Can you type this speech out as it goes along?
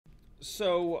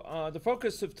The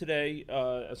focus of today,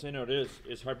 as I noted,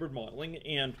 is hybrid modeling,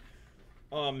 and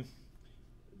um,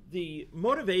 the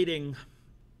motivating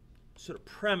sort of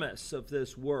premise of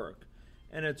this work,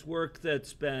 and it's work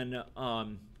that's been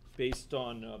based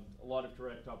on a lot of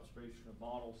direct observation of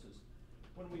models, is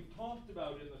when we've talked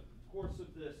about in the course of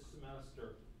this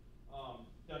semester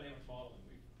dynamic modeling,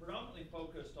 we've predominantly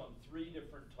focused on three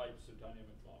different types of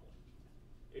dynamic modeling: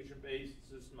 agent-based,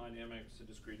 system dynamics, and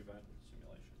discrete event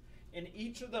simulation. And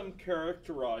each of them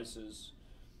characterizes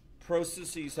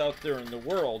processes out there in the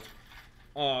world,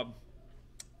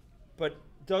 but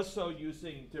does so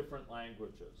using different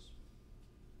languages.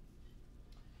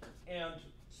 And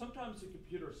sometimes in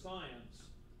computer science,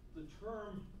 the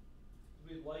term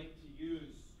we like to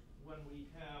use when we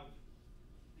have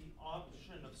the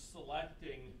option of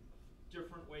selecting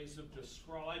different ways of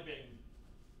describing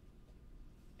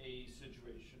a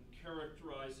situation,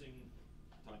 characterizing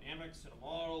dynamics in a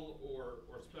model,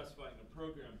 or specifying a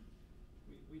program,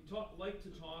 we like to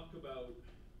talk about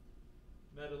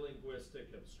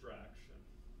metalinguistic abstraction.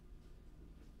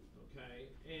 Okay,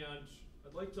 and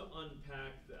I'd like to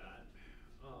unpack that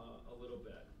a little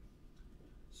bit.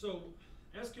 So,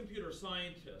 as computer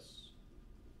scientists,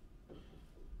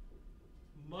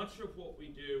 much of what we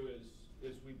do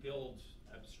is we build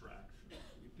abstractions.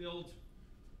 We build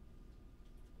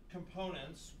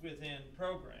components within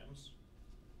programs,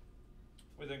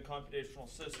 within computational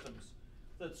systems,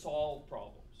 that solve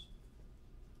problems.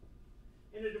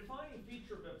 And a defining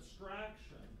feature of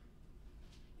abstraction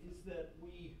is that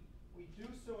we do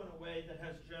so in a way that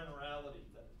has generality,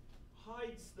 that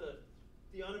hides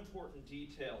the unimportant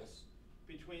details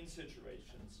between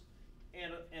situations,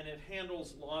 and it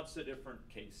handles lots of different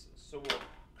cases. So we'll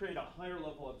create a higher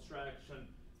level abstraction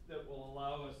that will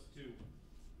allow us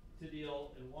to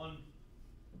deal in one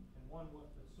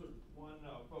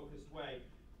focused way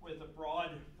with a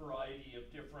broad variety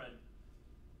of different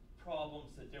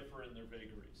problems that differ in their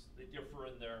vagaries. They differ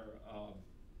in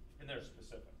their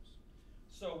specifics.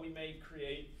 So we may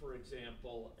create, for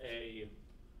example, a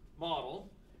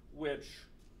model which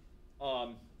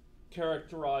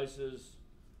characterizes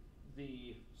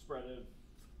the spread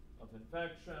of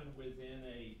infection within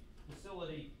a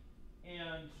facility,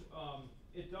 and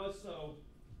it does so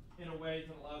in a way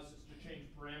that allows us to change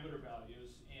parameter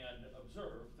values and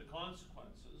observe the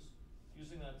consequences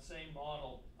using that same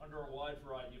model under a wide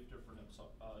variety of different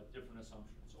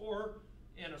assumptions. Or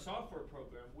in a software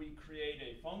program, we create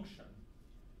a function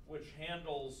which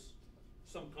handles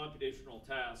some computational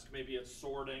task. Maybe it's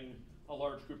sorting a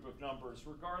large group of numbers,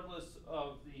 regardless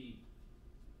of the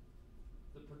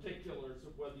particulars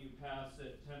of whether you pass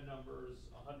it 10 numbers,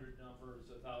 100 numbers,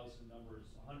 1,000 numbers,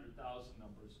 100,000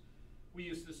 numbers. We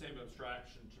use the same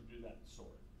abstraction to do that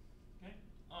sort. Okay?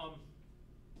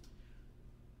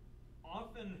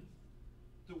 Often,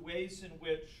 the ways in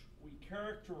which we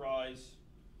characterize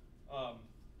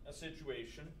a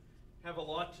situation have a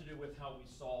lot to do with how we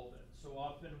solve it. So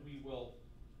often we will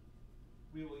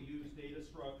use data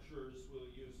structures.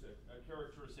 We'll use a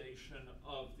characterization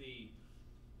of the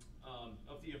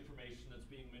information that's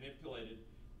being manipulated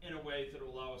in a way that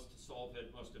will allow us to solve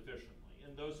it most efficiently.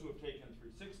 And those who have taken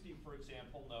 360, for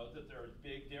example, know that there are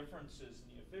big differences in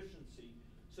the efficiency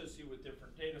associated with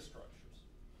different data structures.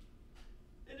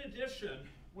 In addition,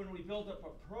 when we build up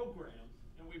a program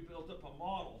and we build up a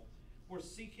model, we're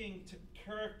seeking to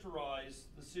characterize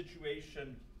the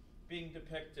situation being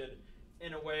depicted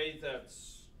in a way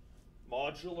that's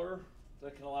modular,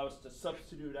 that can allow us to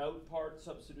substitute out parts,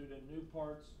 substitute in new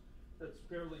parts, that's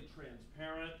fairly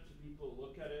transparent to people who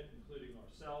look at it, including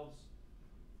ourselves,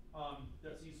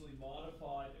 that's easily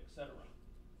modified, etc.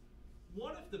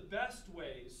 One of the best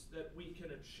ways that we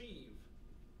can achieve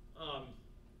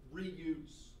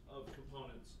reuse of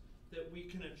components, that we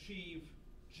can achieve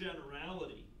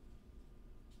generality,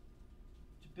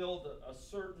 to build a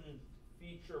certain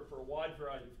feature for a wide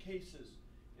variety of cases,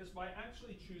 is by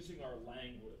actually choosing our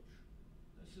language.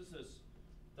 This is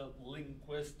the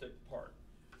linguistic part.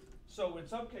 So in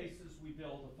some cases, we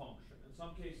build a function. In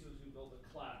some cases, we build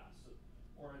a class.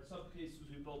 Or in some cases,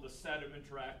 we build a set of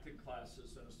interacting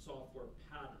classes in a software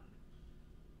pattern,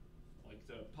 like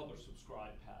the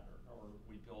publish-subscribe pattern, or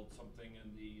we build something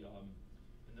in the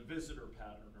visitor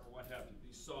pattern, or what have you,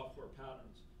 these software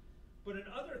patterns. But in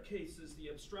other cases, the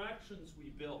abstractions we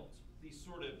built, these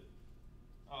sort of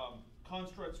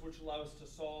constructs which allow us to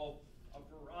solve a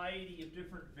variety of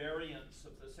different variants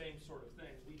of the same sort of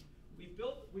thing, we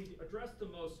address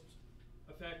them most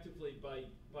effectively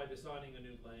by designing a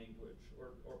new language,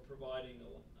 or providing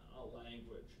a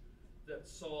language that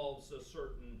solves a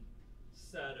certain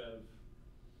set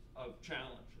of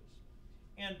challenges.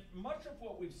 And much of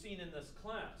what we've seen in this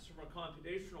class from a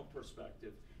computational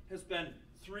perspective has been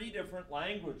 3 different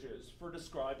languages for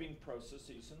describing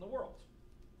processes in the world.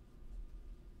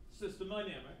 System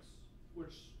dynamics,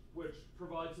 which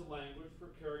provides a language for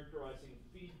characterizing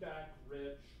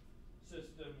feedback-rich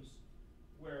systems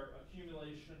where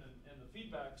accumulation and the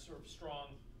feedbacks are of strong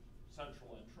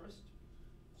central interest.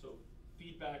 So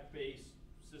feedback-based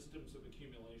systems of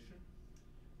accumulation.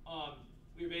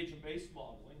 We have agent-based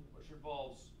modeling, which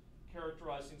involves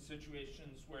characterizing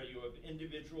situations where you have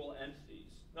individual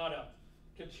entities, not a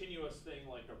continuous thing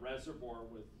like a reservoir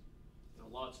with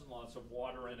lots and lots of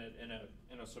water in it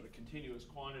in a sort of continuous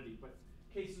quantity, but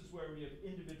cases where we have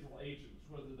individual agents,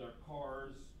 whether they're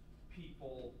cars,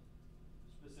 people,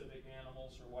 specific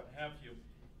animals, or what have you,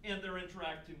 and they're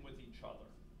interacting with each other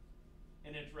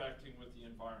and interacting with the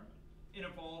environment, and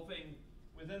evolving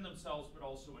within themselves, but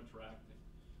also interacting.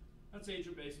 That's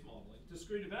agent-based modeling.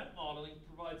 Discrete event modeling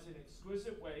provides an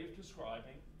exquisite way of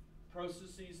describing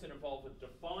processes that involve a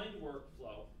defined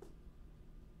workflow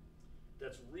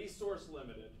that's resource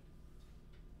limited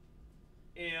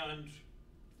and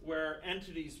where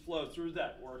entities flow through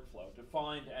that workflow,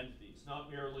 defined entities, not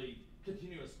merely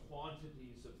continuous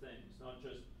quantities of things, not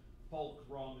just bulk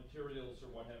raw materials or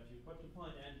what have you, but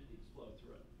defined entities flow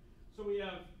through it. So we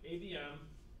have ABM,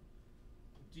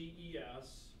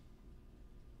 DES,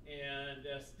 and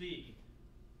SD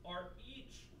are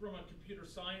each, from a computer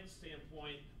science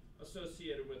standpoint,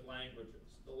 associated with languages.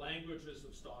 The languages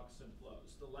of stocks and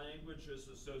flows, the languages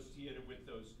associated with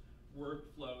those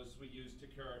workflows we use to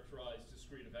characterize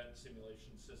discrete event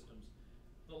simulation systems,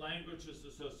 the languages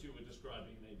associated with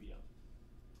describing an ABM,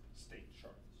 state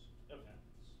charts,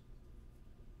 events,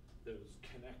 those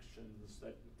connections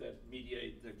that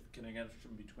mediate the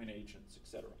connection between agents,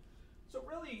 etc. So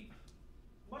really,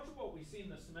 much of what we see in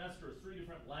the semester is 3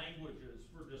 different languages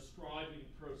for describing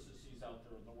processes out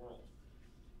there in the world.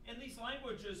 And these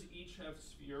languages each have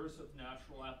spheres of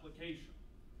natural application.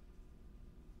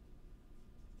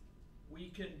 We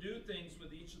can do things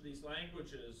with each of these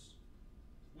languages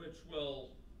which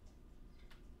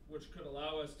could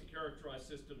allow us to characterize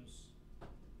systems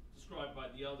described by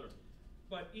the other.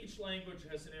 But each language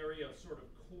has an area of sort of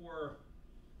core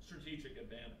strategic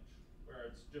advantage, where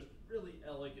it's just really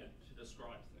elegant to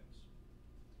describe things.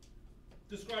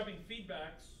 Describing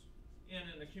feedbacks in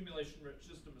an accumulation-rich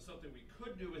system is something we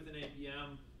could do with an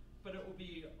ABM, but it will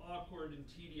be awkward and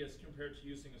tedious compared to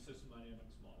using a system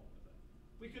dynamics model with it.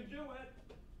 We could do it,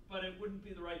 but it wouldn't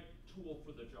be the right tool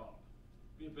for the job.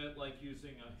 It'd be a bit like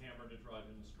using a hammer to drive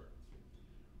in a screw.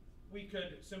 We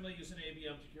could simply use an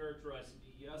ABM to characterize a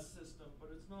DES system,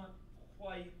 but it's not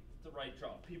quite the right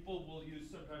job. People will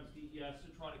use sometimes DES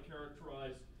to try to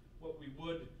characterize what we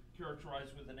would characterize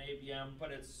with an ABM,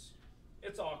 but it's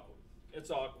awkward. It's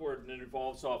awkward, and it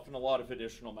involves often a lot of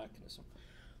additional mechanism.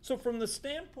 So from the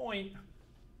standpoint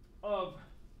of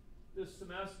this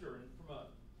semester, and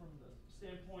from the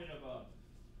standpoint of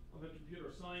a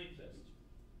computer scientist,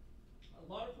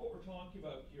 a lot of what we're talking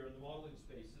about here in the modeling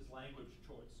space is language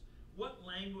choice. What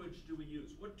language do we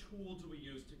use? What tool do we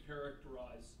use to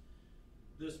characterize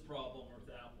this problem or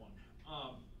that one?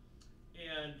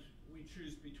 And we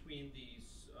choose between these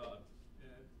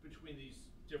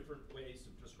different ways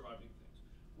of describing things.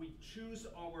 We choose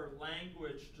our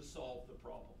language to solve the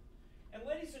problem. And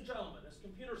ladies and gentlemen, as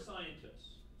computer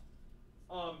scientists,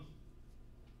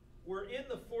 we're in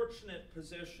the fortunate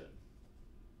position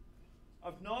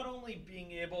of not only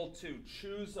being able to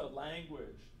choose a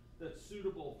language that's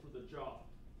suitable for the job,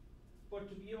 but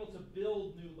to be able to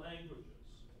build new languages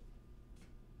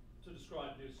to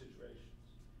describe new situations.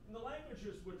 And the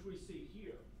languages which we see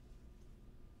here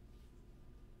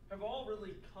have all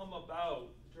really come about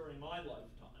during my lifetime.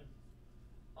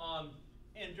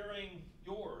 And during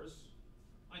yours,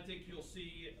 I think you'll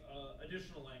see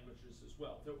additional languages as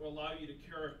well that will allow you to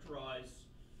characterize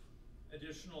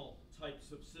additional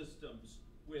types of systems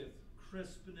with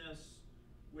crispness,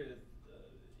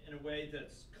 in a way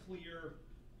that's clear,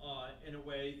 in a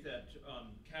way that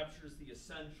captures the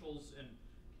essentials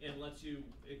and lets you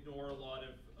ignore a lot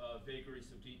of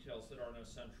vagaries of details that aren't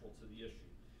essential to the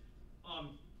issue.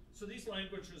 So these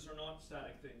languages are not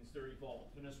static things, they're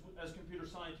evolved. And as computer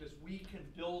scientists, we can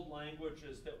build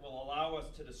languages that will allow us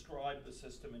to describe the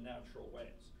system in natural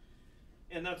ways.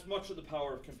 And that's much of the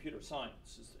power of computer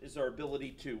science, is our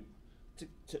ability to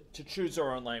choose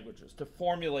our own languages, to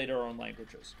formulate our own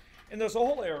languages. And there's a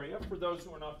whole area, for those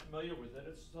who are not familiar with it,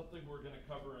 it's something we're going to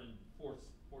cover in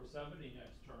 470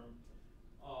 next term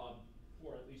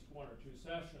for at least 1 or 2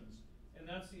 sessions, and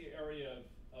that's the area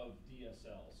of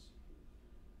DSLs.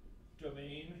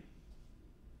 Domain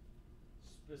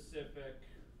specific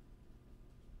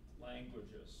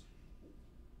languages.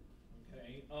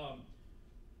 Okay,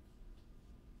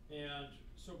 and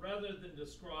so rather than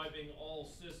describing all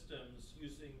systems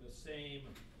using the same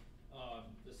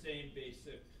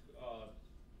basic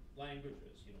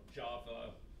languages, you know,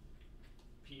 Java,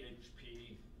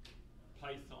 PHP,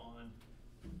 Python,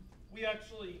 we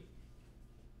actually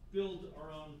build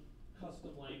our own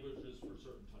custom languages for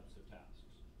certain types of tasks.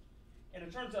 And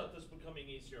it turns out this is becoming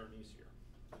easier and easier.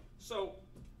 So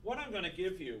what I'm going to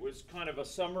give you is kind of a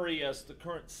summary as the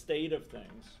current state of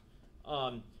things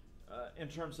in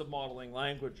terms of modeling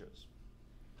languages.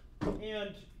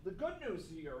 And the good news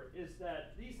here is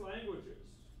that these languages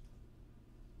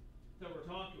that we're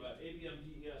talking about, ABM,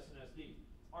 DES, and SD,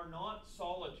 are not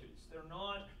solitudes. They're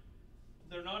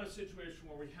not a situation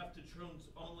where we have to choose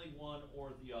only one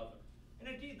or the other. And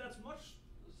indeed, that's much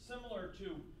similar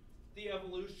to the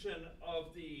evolution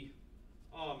of the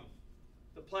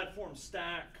platform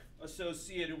stack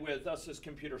associated with us as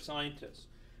computer scientists.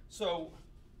 So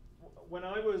when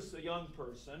I was a young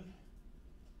person,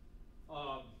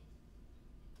 I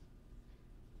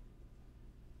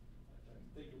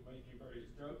think of making various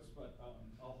jokes, but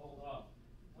I'll hold off.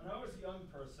 When I was a young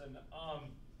person,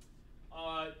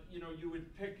 you know, you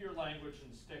would pick your language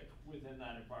and stick within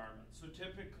that environment. So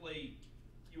typically,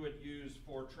 you would use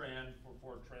Fortran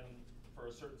for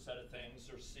a certain set of things,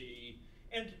 or C.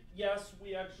 And yes,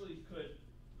 we actually could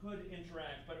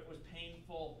interact, but it was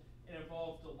painful. It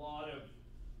involved a lot of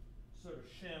sort of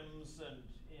shims and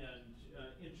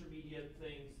intermediate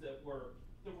things that were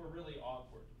really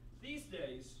awkward. These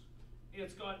days,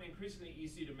 it's gotten increasingly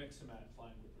easy to mix and match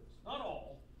languages. Not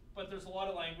all, but there's a lot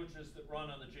of languages that run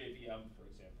on the JVM, for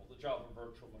example, the Java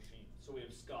Virtual Machine. So we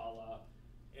have Scala,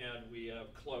 and we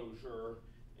have Clojure,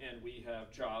 and we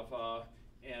have Java,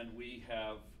 and we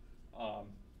have, I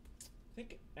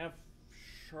think F#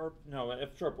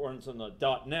 runs on the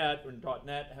 .NET, and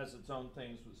 .NET has its own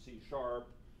things with C#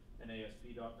 and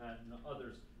ASP.NET and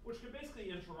others, which can basically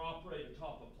interoperate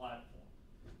atop a platform.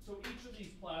 So each of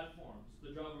these platforms, the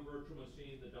Java Virtual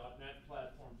Machine, the .NET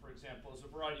platform, for example, is a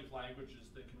variety of languages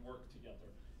that can work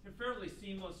together. And fairly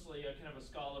seamlessly, I can have a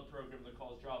Scala program that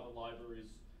calls Java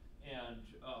libraries and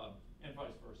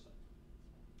vice versa.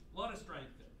 A lot of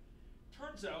strength there.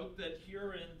 Turns out that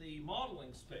here in the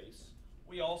modeling space,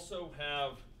 we also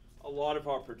have a lot of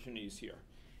opportunities here.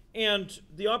 And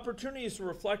the opportunities are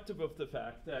reflective of the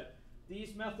fact that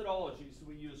these methodologies that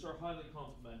we use are highly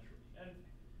complementary.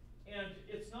 And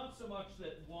it's not so much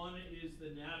that one is the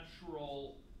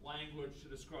natural language to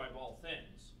describe all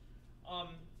things.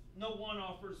 No one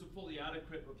offers a fully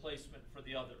adequate replacement for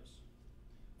the others.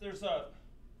 There's a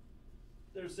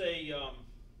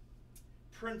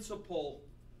principle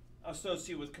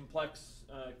associated with complexity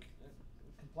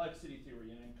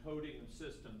theory and encoding of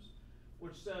systems,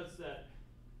 which says that,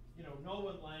 you know, no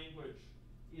one language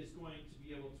is going to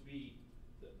be able to be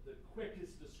the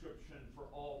quickest description for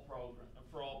all problems.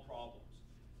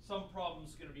 Some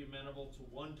problems are going to be amenable to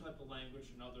one type of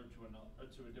language, another to a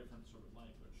different sort of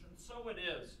language. And so it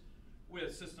is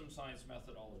with system science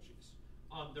methodologies.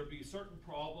 There'll be certain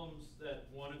problems that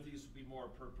one of these would be more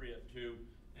appropriate to,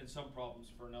 and some problems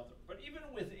for another. But even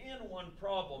within one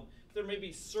problem, there may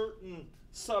be certain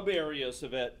sub-areas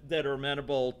of it that are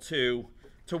amenable to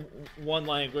one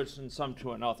language and some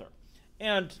to another.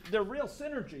 And there are real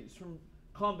synergies from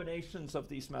combinations of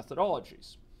these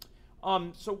methodologies.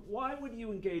 So why would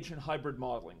you engage in hybrid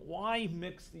modeling? Why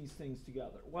mix these things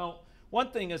together? Well, one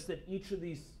thing is that each of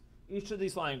these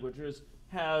languages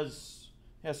has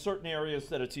certain areas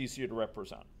that it's easier to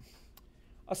represent.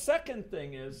 A second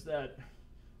thing is that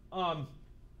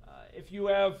if you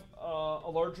have a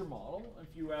larger model,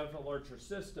 if you have a larger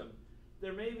system,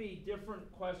 there may be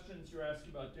different questions you're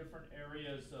asking about different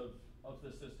areas of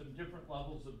the system, different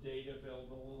levels of data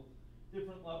available,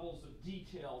 different levels of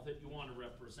detail that you want to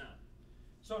represent.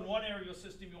 So in one area of the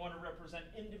system, you want to represent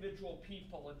individual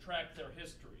people and track their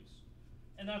histories.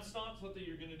 And that's not something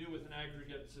you're going to do with an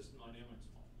aggregate system dynamics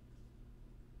model.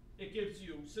 It gives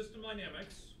you system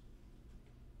dynamics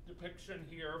depiction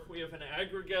here. If we have an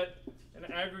aggregate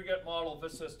model of a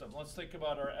system, let's think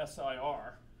about our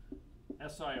SIRS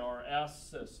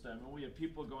system, and we have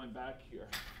people going back here.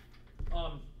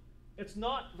 It's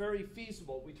not very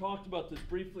feasible. We talked about this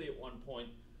briefly at one point.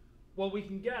 Well, we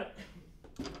can get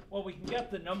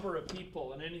the number of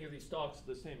people in any of these stocks at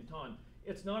the same time.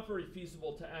 It's not very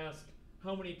feasible to ask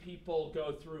how many people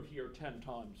go through here 10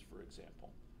 times, for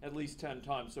example, at least 10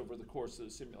 times over the course of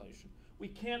the simulation. We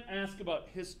can't ask about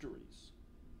histories.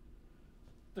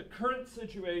 The current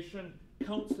situation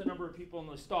counts the number of people in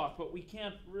the stock, but we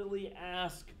can't really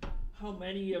ask how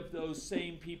many of those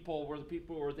same people were the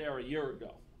people who were there a year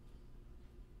ago.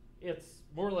 It's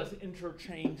more or less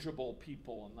interchangeable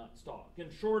people in that stock.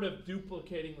 And short of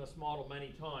duplicating this model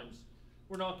many times,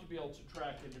 we're not going to be able to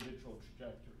track individual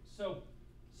trajectories. So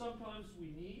sometimes we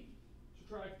need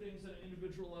to track things at an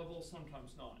individual level,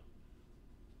 sometimes not.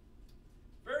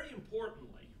 Very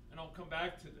importantly, and I'll come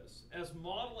back to this, as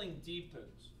modeling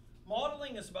deepens,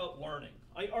 modeling is about learning.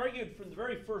 I argued from the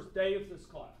very first day of this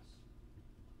class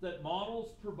that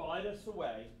models provide us a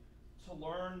way to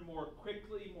learn more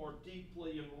quickly, more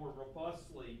deeply, and more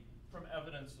robustly from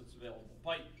evidence that's available.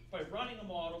 By running a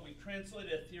model, we translate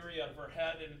a theory out of our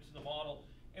head into the model,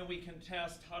 and we can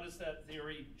test how does that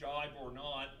theory jibe or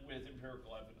not with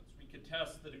empirical evidence. We can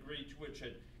test the degree to which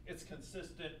it's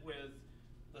consistent with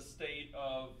the state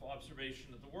of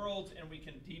observation of the world, and we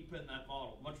can deepen that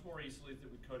model much more easily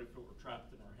than we could if it were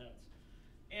trapped in our heads.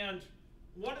 And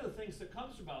one of the things that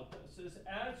comes about this is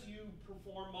as you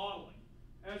perform modeling,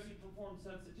 as you perform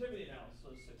sensitivity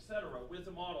analysis, etc., with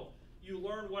a model, you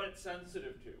learn what it's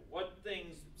sensitive to, what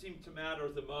things seem to matter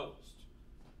the most.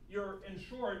 In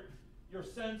short, your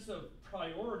sense of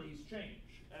priorities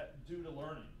change due to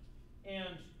learning.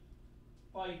 And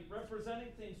by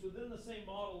representing things within the same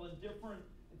model and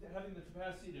having the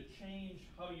capacity to change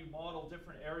how you model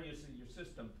different areas of your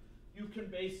system, you can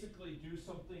basically do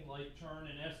something like turn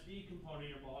an SD component of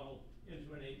your model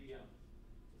into an ABM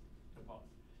component.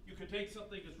 You can take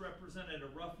something that's represented in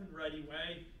a rough and ready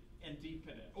way and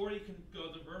deepen it. Or you can go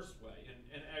the reverse way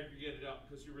and aggregate it up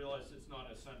because you realize it's not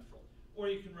as central. Or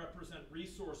you can represent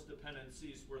resource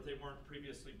dependencies where they weren't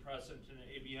previously present in an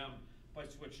ABM by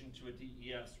switching to a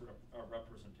DES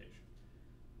representation.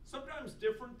 Sometimes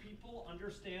different people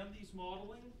understand these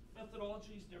modeling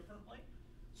methodologies differently.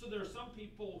 So there are some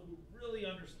people who really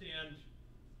understand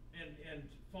and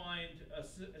find a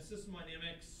system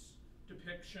dynamics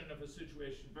depiction of a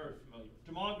situation very familiar.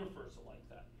 Demographers are like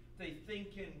that. They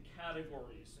think in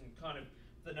categories and kind of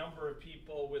the number of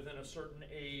people within a certain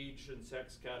age and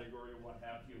sex category or what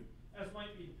have you, as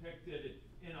might be depicted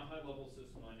in a high-level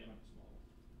system dynamics model.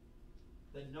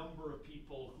 The number of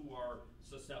people who are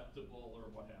susceptible or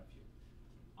what have you.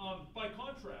 By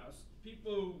contrast,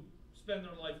 people who spend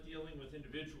their life dealing with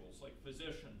individuals, like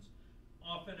physicians,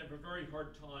 often have a very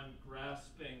hard time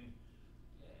grasping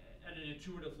at an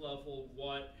intuitive level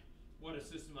what a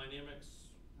system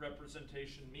dynamics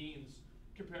representation means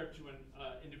compared to an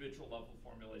individual level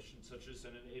formulation, such as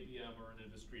in an ABM or in a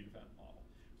discrete event model.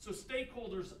 So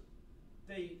stakeholders,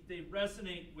 they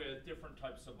resonate with different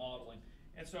types of modeling.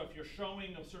 And so if you're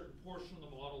showing a certain portion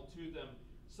of the model to them,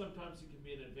 sometimes it can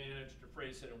be an advantage to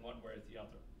phrase it in one way or the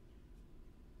other.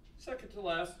 Second to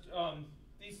last,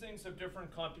 these things have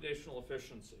different computational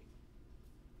efficiency.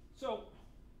 So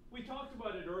we talked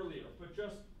about it earlier, but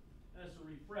just as a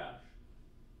refresh,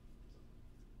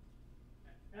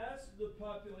 as the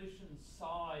population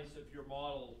size of your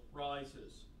model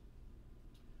rises,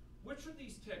 which of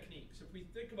these techniques, if we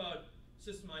think about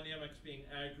system dynamics being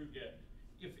aggregate,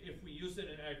 if we use it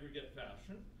in aggregate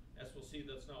fashion, as we'll see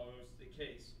that's not always the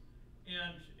case,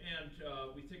 and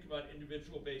we think about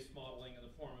individual-based modeling in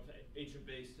the form of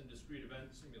agent-based and discrete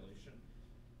event simulation,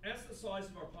 as the size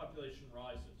of our population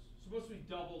rises, suppose we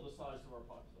double the size of our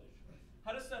population,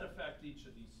 how does that affect each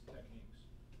of these techniques?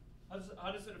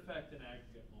 How does it affect an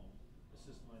aggregate model, a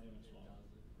system dynamics model?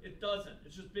 It doesn't.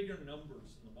 It's just bigger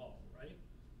numbers in the model, right?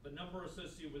 The number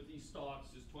associated with these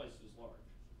stocks is twice as large.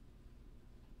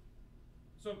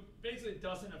 So basically it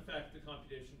doesn't affect the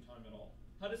computation time at all.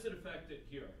 How does it affect it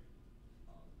here?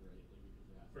 Greatly, because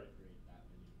we have to create that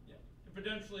many. Yeah. And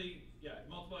potentially, yeah,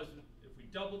 it multiplies. If we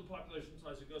double the population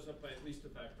size, it goes up by at least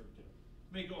a factor of 2.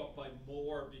 It may go up by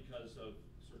more because of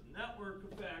certain network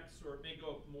effects, or it may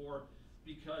go up more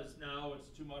because now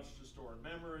it's too much to store in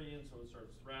memory, and so it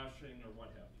starts thrashing, or what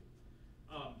have you.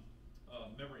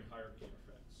 Memory hierarchy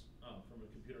effects from a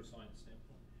computer science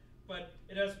standpoint. But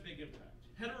it has a big impact.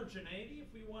 Heterogeneity, if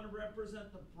we want to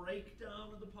represent the breakdown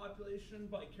of the population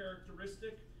by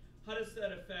characteristic, how does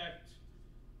that affect,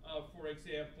 for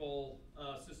example,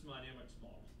 system dynamics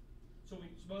model? So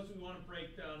suppose we want to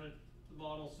break down the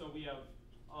model so we have,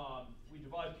 we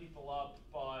divide people up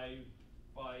by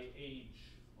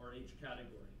age or age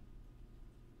category.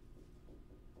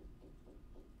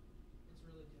 It's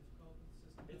really difficult with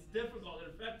system It's dynamics. difficult.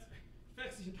 It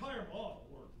affects the entire model,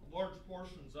 or large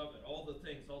portions of it, all the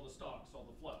things, all the stocks, all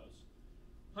the flows.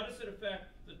 How does it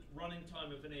affect the running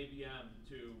time of an ABM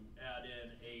to add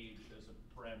in age as a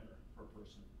parameter per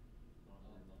person? Not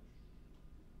very much.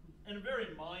 In a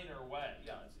very minor way,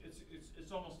 yeah.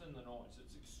 It's almost in the noise.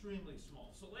 It's extremely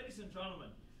small. So, ladies and gentlemen,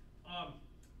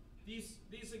 these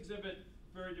exhibit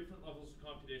very different levels of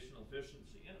computational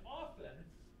efficiency. And often,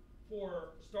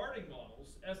 for starting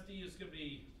models, SD is going to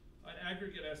be, an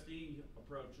aggregate SD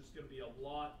approach is going to be a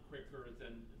lot quicker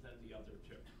than the other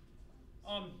two.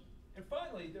 And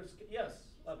finally, there's, yes,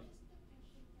 Levy. Just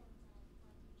a question for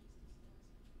what you just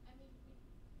discussed. I mean,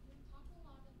 we talk a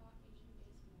lot about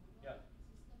agent-based model, Yeah.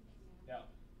 system dynamic, Yeah.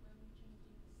 when we're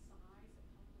changing the size,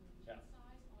 the population Yeah.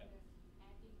 size, or Yeah.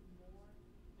 the adding more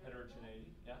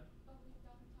Heterogeneity, yeah. But we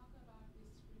don't talk about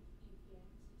discrete event system.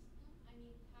 I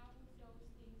mean, how would those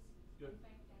things Good.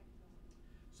 affect that model?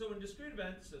 So in discrete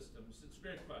event systems, it's a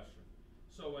great question.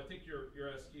 So I think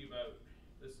you're asking about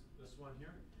this one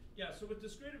here. Yeah. So with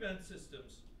discrete event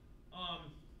systems,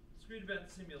 discrete event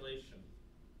simulation,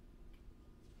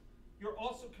 you're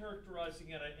also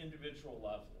characterizing at an individual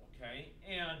level, okay?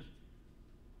 And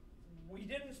we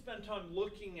didn't spend time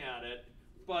looking at it,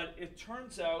 but it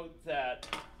turns out that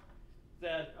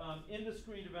in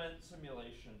discrete event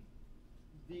simulation,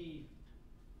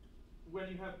 when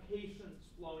you have patients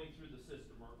flowing through the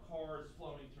system or cars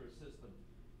flowing through a system,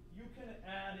 you can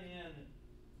add in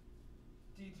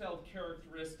detailed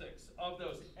characteristics of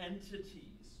those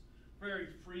entities very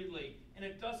freely, and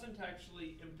it doesn't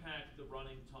actually impact the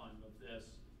running time of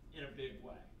this in a big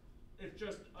way. It's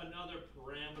just another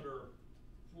parameter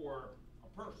for a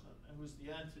person, and who's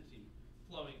the entity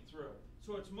flowing through.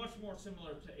 So it's much more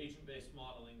similar to agent-based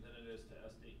modeling than it is to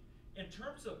SD. In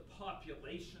terms of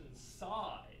population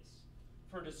size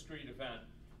for discrete event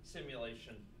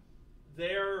simulation,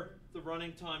 there the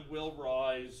running time will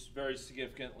rise very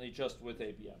significantly just with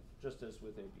ABM, just as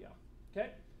with ABM.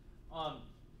 Okay?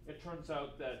 It turns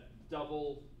out that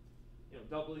doubling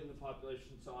the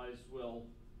population size will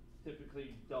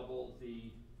typically double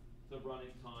the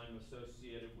running time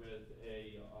associated with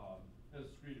a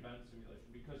discrete event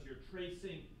simulation, because you're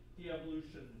tracing the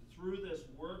evolution through this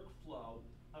workflow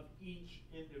of each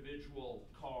individual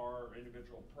car, or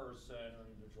individual person, or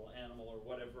individual animal, or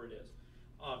whatever it is,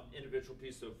 individual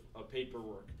piece of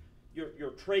paperwork.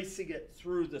 You're tracing it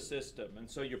through the system, and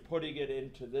so you're putting it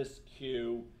into this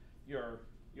queue. You're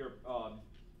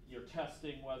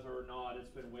testing whether or not it's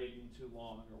been waiting too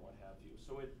long or what have you.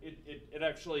 So it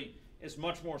actually is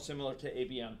much more similar to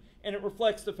ABM, and it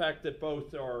reflects the fact that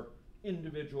both are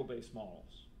individual-based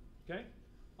models. Okay.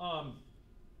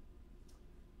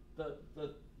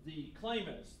 The claim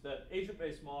is that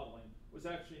agent-based modeling was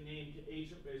actually named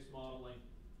agent-based modeling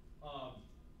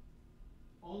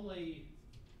only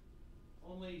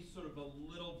sort of a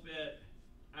little bit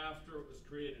after it was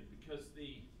created, because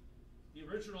the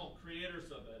original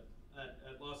creators of it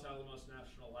at Los Alamos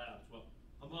National Labs, well,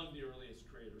 among the earliest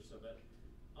creators of it,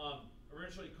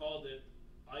 originally called it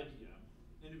IBM,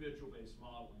 individual-based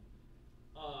modeling.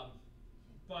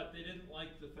 But they didn't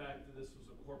like the fact that this was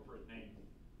a corporate name.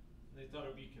 They thought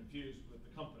it would be confused with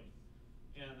the company.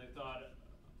 And they thought,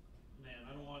 man,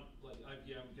 I don't want like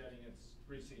IBM getting its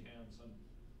greasy hands on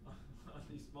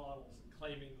these models and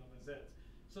claiming them as its.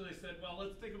 So they said, well,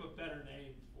 let's think of a better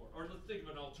name or let's think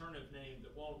of an alternative name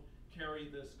that won't carry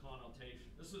this connotation.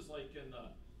 This was like in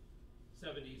the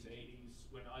 70s, 80s,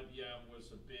 when IBM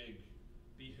was a big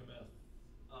behemoth,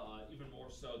 even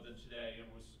more so than today, and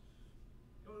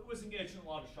was engaged in a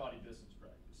lot of shoddy business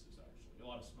practices, actually, a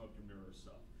lot of smoke and mirrors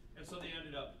stuff. And so they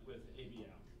ended up with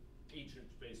ABM,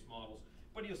 agent-based models.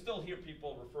 But you'll still hear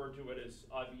people refer to it as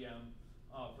IBM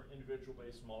for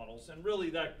individual-based models. And really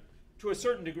that, to a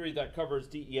certain degree, that covers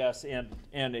DES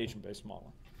and agent-based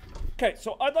modeling. Okay,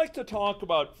 so I'd like to talk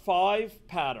about 5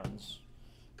 patterns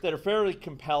that are fairly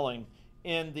compelling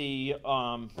in the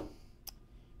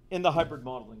hybrid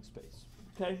modeling space.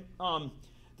 Okay,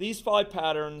 these 5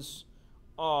 patterns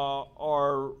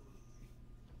are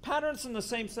patterns in the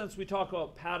same sense we talk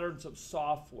about patterns of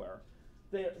software.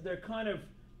 They're kind of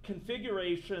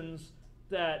configurations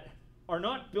that are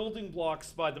not building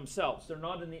blocks by themselves. They're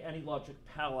not in the AnyLogic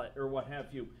palette or what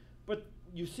have you. But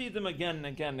you see them again and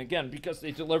again and again because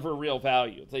they deliver real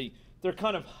value. They're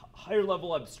kind of higher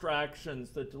level abstractions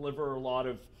that deliver a lot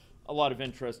of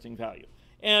interesting value.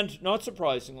 And not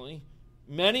surprisingly,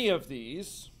 many of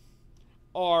these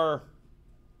are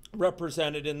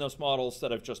represented in those models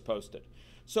that I've just posted.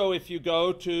 So if you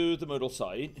go to the Moodle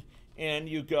site and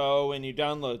you go and you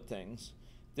download things,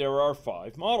 there are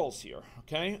 5 models here,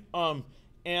 okay?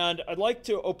 And I'd like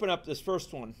to open up this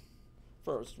first one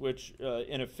first, which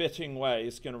in a fitting way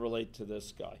is going to relate to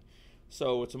this guy.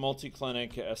 So it's a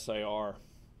multi-clinic SIR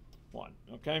one,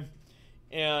 okay?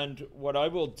 And what I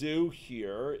will do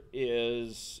here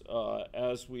is,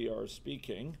 as we are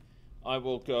speaking, I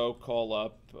will go call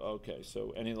up, okay,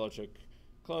 so AnyLogic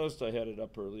closed. I had it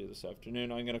up earlier this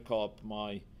afternoon. I'm going to call up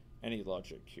my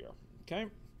AnyLogic here, okay?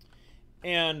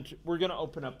 and we're going to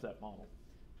open up that model.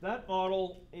 That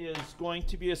model is going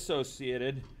to be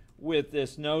associated with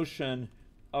this notion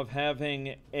of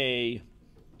having a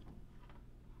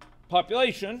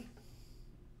population,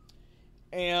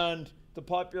 and the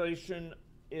population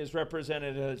is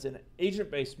represented as an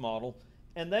agent-based model,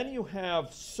 and then you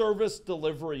have service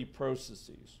delivery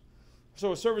processes.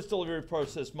 So a service delivery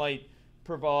process might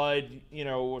provide,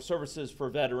 services for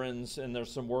veterans, and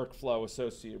there's some workflow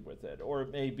associated with it, or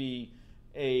it may be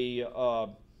a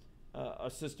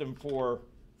system for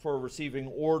receiving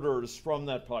orders from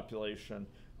that population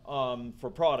for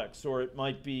products, or it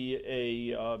might be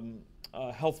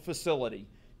a health facility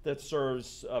that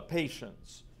serves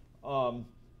patients.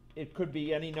 It could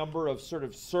be any number of sort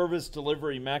of service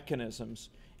delivery mechanisms.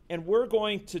 And we're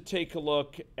going to take a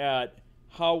look at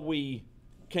how we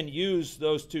can use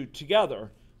those two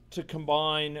together to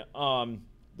combine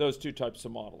those two types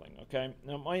of modeling, okay?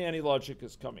 Now, my AnyLogic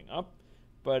is coming up,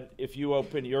 but if you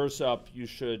open yours up, you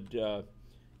should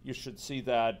see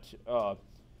that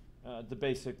the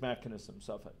basic mechanisms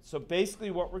of it. So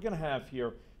basically what we're going to have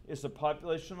here is a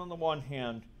population on the one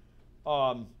hand,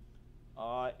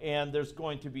 and there's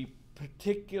going to be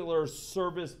particular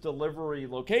service delivery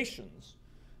locations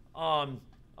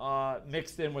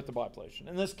mixed in with the population.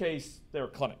 In this case, they're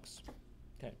clinics.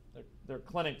 Okay, they're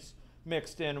clinics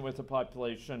mixed in with a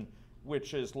population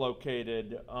which is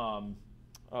located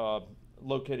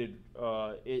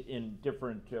in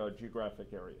different geographic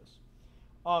areas.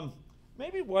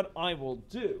 Maybe what I will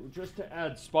do, just to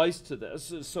add spice to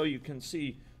this, is so you can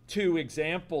see two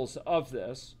examples of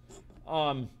this.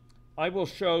 I will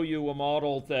show you a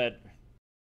model that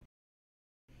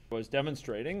I was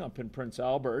demonstrating up in Prince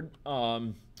Albert,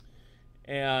 and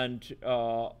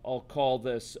I'll call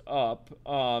this up.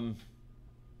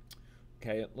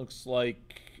 Okay, it looks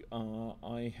like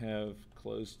I have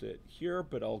closed it here,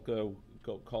 but I'll go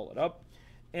call it up.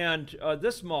 And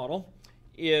this model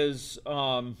is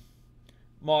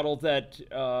model that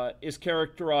is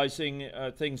characterizing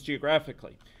things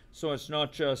geographically. So it's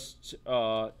not just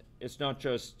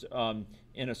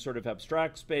in a sort of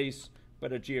abstract space,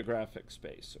 but a geographic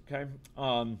space. Okay.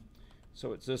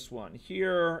 So it's this one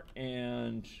here,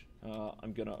 and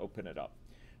I'm going to open it up.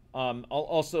 I'll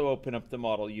also open up the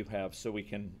model you have so we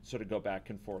can sort of go back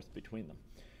and forth between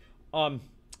them.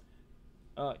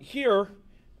 Here,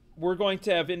 we're going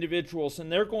to have individuals,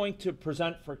 and they're going to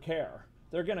present for care.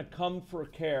 They're going to come for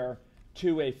care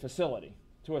to a facility,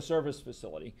 to a service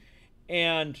facility.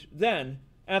 And then,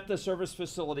 at the service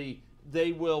facility,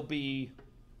 they will be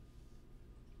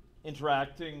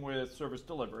interacting with service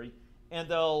delivery, and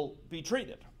they'll be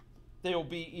treated. They will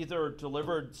be either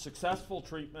delivered successful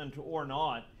treatment or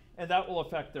not, and that will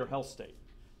affect their health state.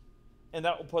 And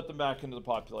that will put them back into the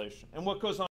population. And what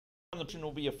goes on in the patient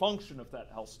will be a function of that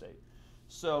health state.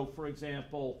 So, for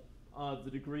example,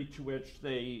 the degree to which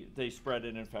they spread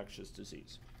an infectious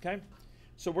disease. Okay?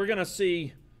 So we're going to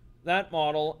see that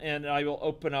model, and I will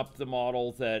open up the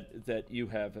model that you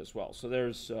have as well. So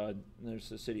there's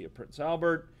the city of Prince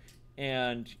Albert,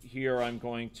 and here I'm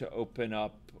going to open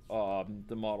up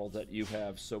the model that you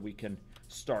have so we can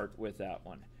start with that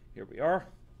one. Here we are,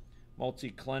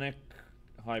 multi-clinic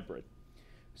hybrid.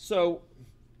 So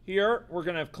here we're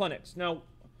going to have clinics. Now,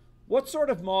 what sort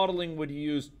of modeling would you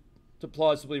use to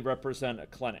plausibly represent a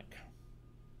clinic?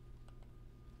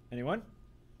 Anyone?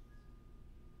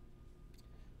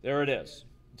 There it is,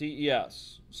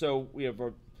 DES. So we have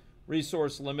a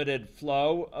resource-limited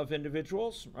flow of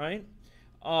individuals, right?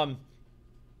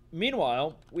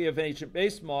 Meanwhile, we have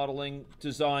agent-based modeling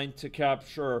designed to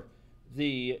capture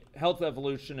the health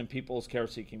evolution in people's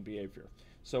care-seeking behavior.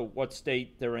 So what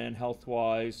state they're in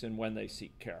health-wise and when they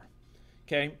seek care.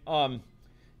 Okay.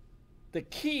 The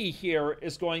key here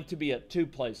is going to be at two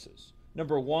places.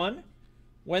 Number one,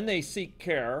 when they seek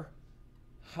care,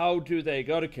 how do they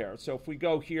go to care? So if we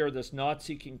go here, this not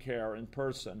seeking care in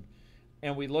person,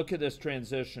 and we look at this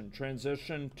transition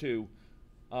to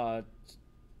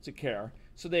care.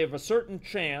 So they have a certain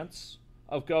chance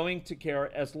of going to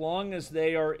care as long as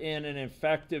they are in an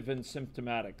infective and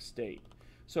symptomatic state.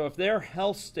 So if their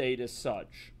health state is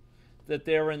such that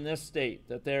they're in this state,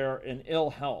 that they're in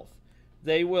ill health,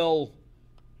 they will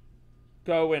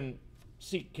go and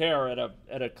seek care at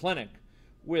a clinic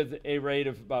with a rate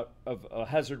of a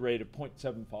hazard rate of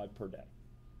 0.75 per day.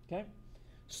 Okay?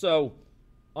 So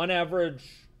on average,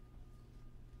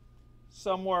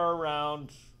 somewhere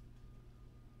around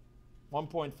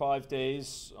 1.5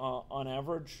 days on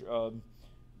average,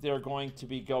 they're going to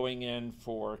be going in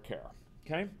for care.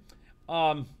 Okay?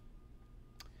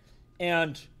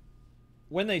 And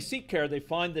when they seek care, they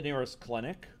find the nearest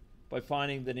clinic, by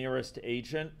finding the nearest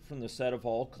agent from the set of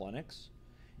all clinics.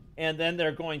 And then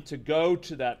they're going to go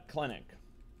to that clinic,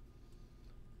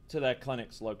 to that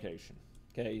clinic's location.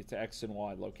 Okay, it's X and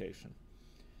Y location.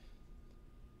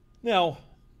 Now,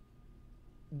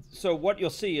 so what you'll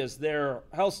see is their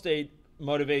health state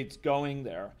motivates going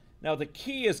there. Now, the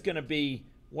key is going to be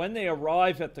when they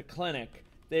arrive at the clinic,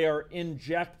 they are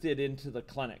injected into the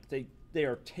clinic. They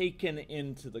are taken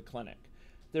into the clinic.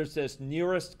 There's this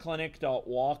nearest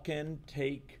clinic.walk-in,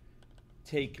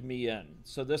 take me in.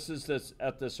 So this is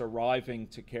at this arriving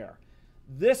to care.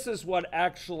 This is what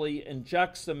actually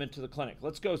injects them into the clinic.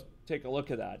 Let's go take a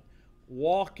look at that.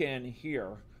 Walk-in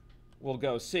here, we'll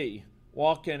go see.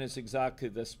 Walk-in is exactly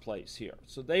this place here.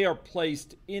 So they are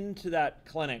placed into that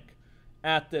clinic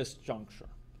at this juncture.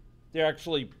 They're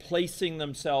actually placing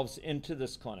themselves into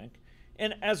this clinic.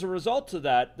 And as a result of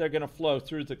that, they're going to flow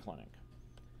through the clinic.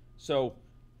 So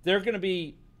they're going to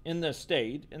be in this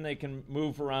state, and they can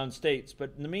move around states.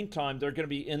 But in the meantime, they're going to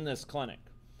be in this clinic.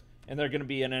 And they're going to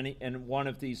be in one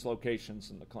of these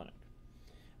locations in the clinic.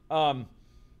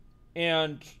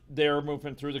 And their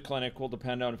movement through the clinic will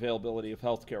depend on availability of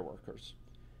healthcare workers.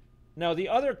 Now, the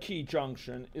other key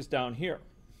junction is down here.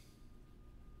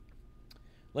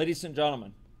 Ladies and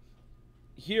gentlemen,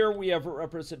 here we have a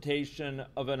representation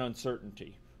of an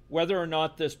uncertainty, whether or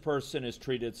not this person is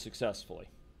treated successfully.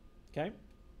 Okay?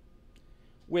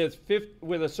 With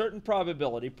a certain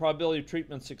probability of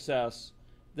treatment success,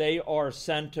 they are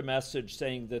sent a message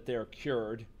saying that they're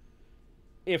cured.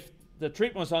 If the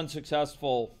treatment was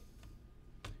unsuccessful,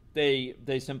 they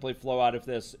simply flow out of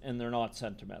this and they're not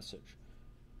sent a message.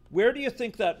 Where do you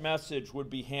think that message would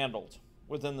be handled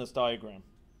within this diagram?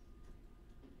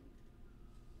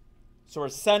 So we're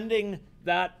sending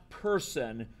that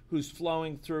person who's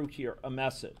flowing through here a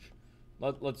message.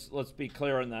 Let's be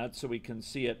clear on that so we can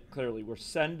see it clearly. We're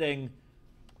sending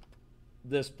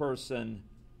this person,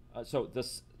 so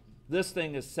this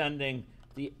thing is sending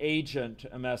the agent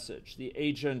a message. The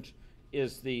agent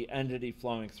is the entity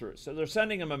flowing through. So they're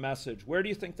sending him a message. Where do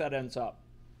you think that ends up?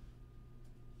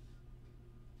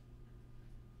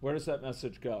 Where does that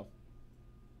message go?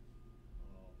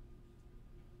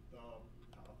 The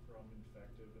path from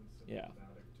infective and Yeah.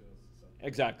 symptomatic to susceptible.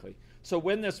 Exactly. So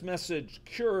when this message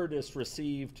cured is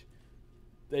received,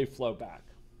 they flow back.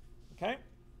 Okay?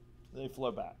 They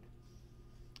flow back.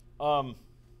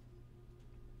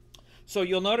 So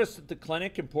you'll notice that the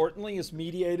clinic, importantly, is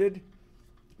mediated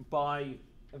by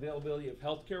availability of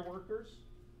healthcare workers.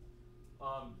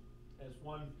 As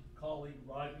one colleague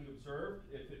rightly observed,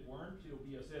 if it weren't, it would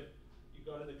be as if you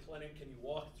go to the clinic and you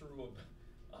walk through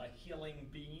a healing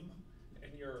beam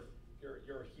and you're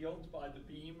healed by the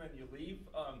beam and you leave.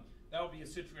 That would be a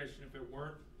situation if it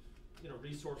weren't,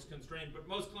 resource constrained. But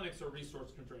most clinics are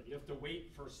resource constrained. You have to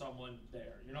wait for someone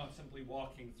there. You're not simply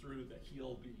walking through the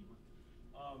heal beam.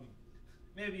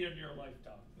 Maybe in your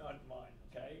lifetime, not in mine.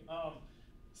 Okay.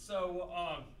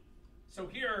 So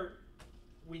here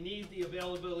we need the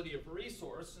availability of a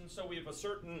resource, and so we have a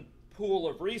certain pool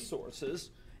of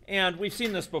resources. And we've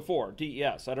seen this before,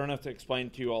 DES. I don't have to explain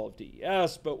to you all of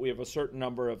DES, but we have a certain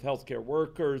number of healthcare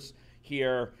workers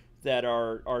here that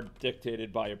are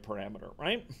dictated by a parameter,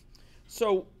 right?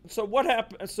 So what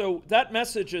happens? So that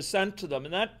message is sent to them,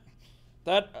 and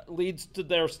that leads to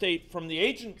their state from the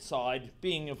agent side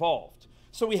being evolved.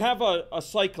 So we have a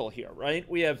cycle here, right?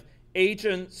 We have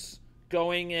agents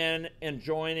going in and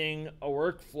joining a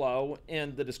workflow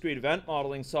in the discrete event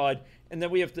modeling side, and then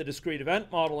we have the discrete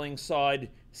event modeling side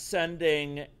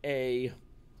sending a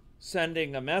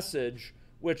message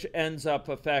which ends up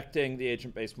affecting the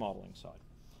agent-based modeling side,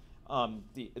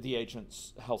 the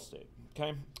agent's health state,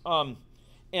 okay?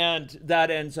 And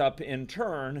that ends up in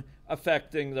turn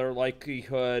affecting their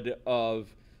likelihood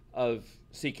of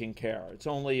seeking care. It's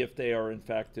only if they are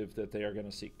infective that they are going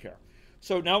to seek care.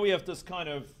 So now we have this kind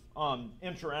of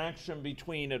interaction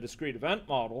between a discrete event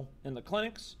model in the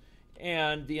clinics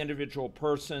and the individual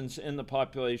persons in the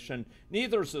population.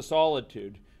 Neither is a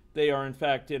solitude. They are, in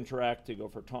fact, interacting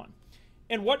over time.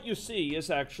 And what you see is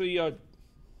actually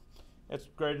it's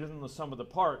greater than the sum of the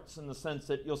parts in the sense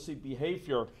that you'll see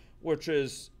behavior which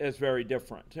is very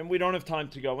different. And we don't have time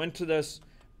to go into this,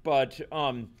 but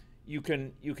you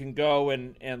can go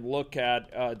and look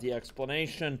at the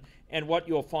explanation. And what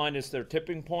you'll find is there are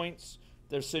tipping points.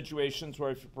 There's situations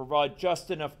where if you provide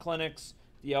just enough clinics,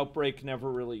 the outbreak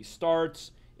never really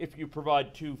starts. If you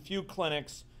provide too few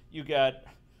clinics, you get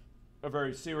a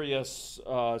very serious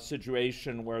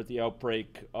situation where the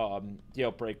outbreak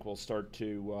will start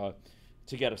to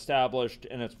get established,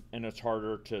 and it's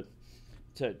harder to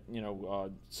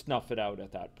snuff it out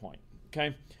at that point.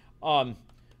 Okay,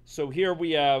 So here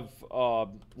we have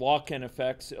lock-in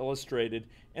effects illustrated,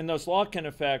 and those lock-in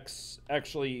effects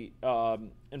actually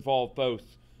involve both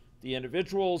the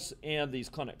individuals and these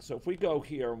clinics. So if we go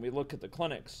here and we look at the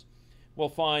clinics, we'll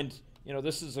find,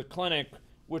 this is a clinic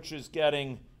which is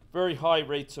getting very high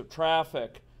rates of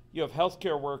traffic. You have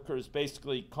healthcare workers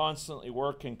basically constantly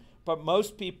working, but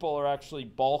most people are actually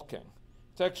bulking.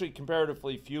 It's actually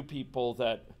comparatively few people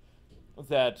that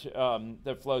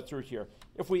flow through here.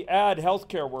 If we add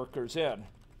healthcare workers in,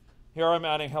 here I'm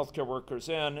adding healthcare workers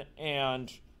in,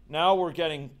 and now we're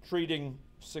treating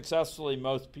successfully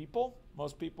most people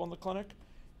in the clinic,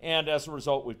 and as a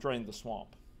result, we've drained the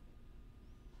swamp.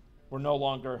 We're no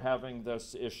longer having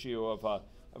this issue of a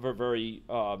very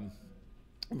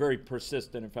very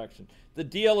persistent infection. The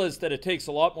deal is that it takes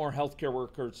a lot more healthcare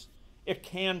workers. It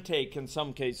can take, in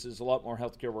some cases, a lot more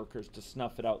healthcare workers to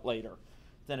snuff it out later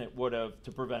than it would have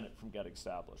to prevent it from getting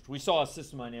established. We saw a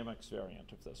system dynamics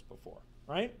variant of this before,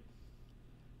 right?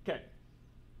 Okay.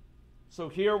 So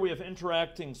here we have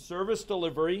interacting service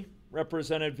delivery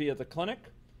represented via the clinic,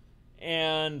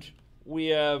 and we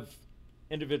have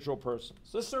individual persons.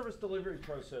 This service delivery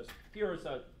process here is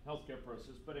a healthcare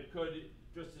process, but it could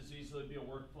just as easily be a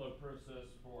workflow process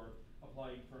for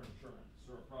applying for insurance,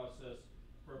 or a process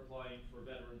for applying for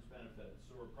veterans benefits,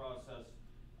 or a process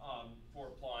for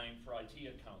applying for IT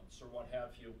accounts, or what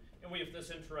have you. And we have this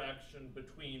interaction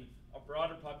between a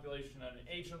broader population at an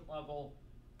agent level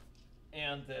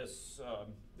and this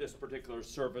particular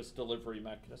service delivery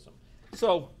mechanism.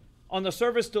 So on the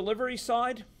service delivery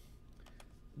side,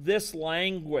 this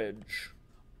language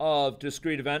of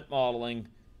discrete event modeling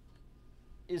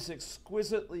is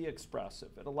exquisitely expressive.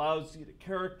 It allows you to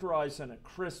characterize in a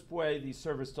crisp way these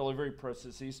service delivery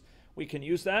processes. We can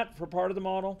use that for part of the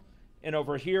model. And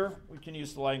over here, we can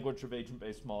use the language of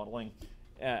agent-based modeling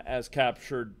as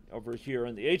captured over here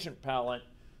in the agent palette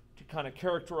to kind of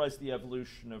characterize the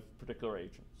evolution of particular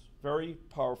agents. Very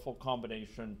powerful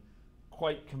combination,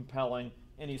 quite compelling,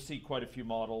 and you see quite a few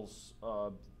models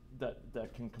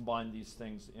that can combine these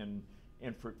things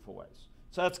in fruitful ways.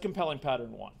 So that's compelling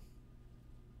pattern one.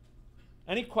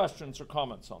 Any questions or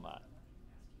comments on that?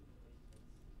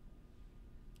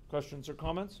 Questions or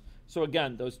comments? So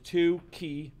again, those two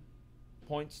key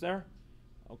points there.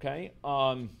 Okay.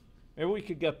 Maybe we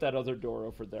could get that other door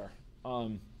over there.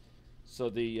 So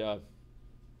the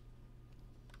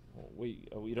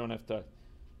we don't have to.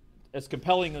 As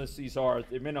compelling as these are,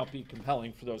 they may not be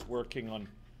compelling for those working on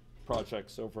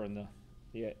projects over in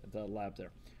the lab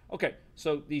there. Okay.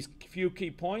 So these few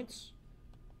key points.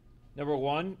 Number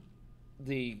one,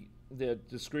 the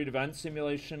discrete event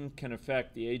simulation can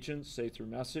affect the agents, say through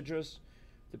messages.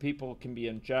 The people can be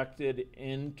injected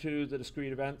into the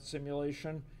discrete event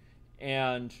simulation,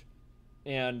 and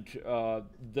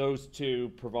those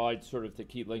two provide sort of the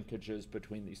key linkages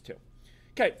between these two.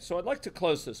 Okay, so I'd like to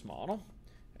close this model,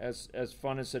 as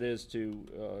fun as it is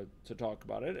to talk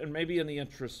about it, and maybe in the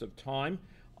interest of time,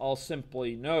 I'll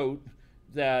simply note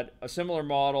that a similar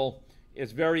model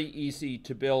is very easy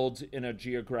to build in a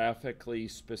geographically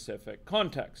specific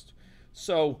context.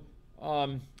 So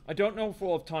I don't know if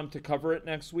we'll have time to cover it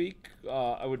next week.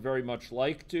 I would very much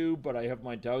like to, but I have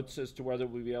my doubts as to whether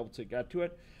we'll be able to get to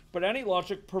it. But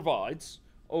AnyLogic provides,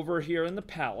 over here in the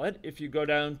palette, if you go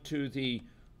down to the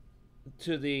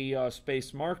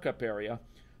space markup area,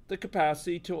 the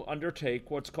capacity to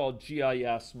undertake what's called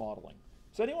GIS modeling.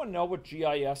 Does anyone know what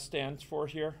GIS stands for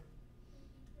here?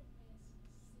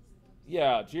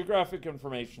 Yeah, Geographic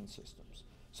Information Systems.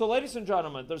 So ladies and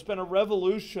gentlemen, there's been a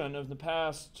revolution in the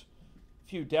past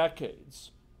few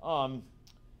decades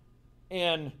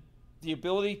in the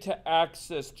ability to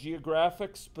access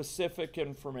geographic specific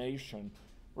information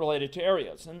related to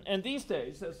areas. And these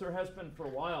days, as there has been for a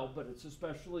while, but it's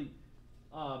especially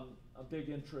a big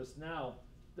interest now,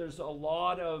 there's a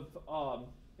lot of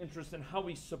interest in how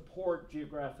we support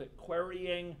geographic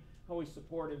querying, how we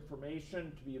support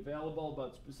information to be available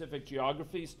about specific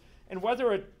geographies, and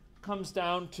whether it comes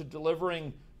down to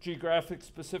delivering geographic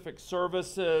specific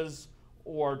services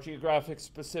or geographic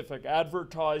specific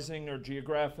advertising or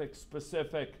geographic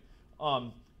specific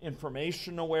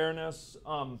information awareness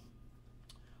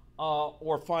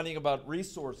or finding about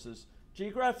resources.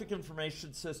 Geographic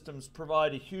information systems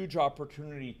provide a huge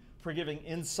opportunity for giving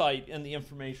insight in the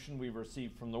information we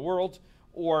receive from the world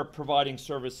or providing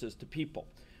services to people.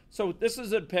 So this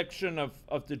is a depiction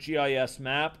of the GIS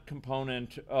map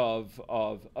component of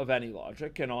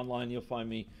AnyLogic, and online you'll find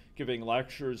me giving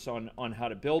lectures on how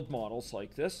to build models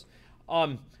like this.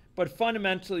 But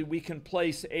fundamentally, we can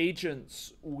place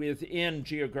agents within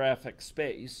geographic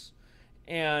space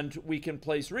and we can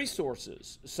place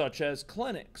resources such as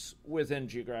clinics within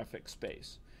geographic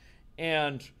space.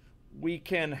 And we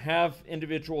can have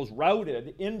individuals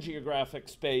routed in geographic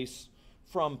space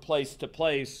from place to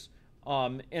place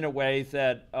in a way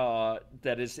that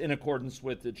that is in accordance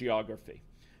with the geography.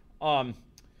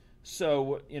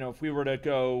 So, if we were to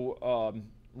go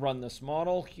run this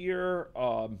model here,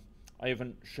 I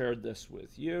haven't shared this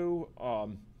with you,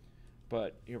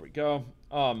 but here we go.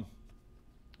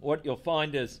 What you'll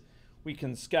find is we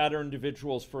can scatter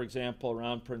individuals, for example,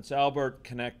 around Prince Albert,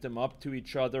 connect them up to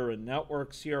each other in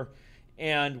networks here,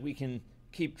 and we can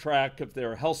keep track of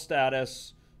their health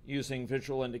status using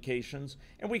visual indications.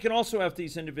 And we can also have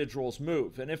these individuals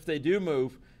move. And if they do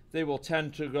move, they will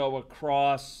tend to go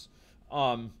across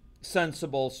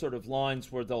sensible sort of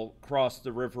lines where they'll cross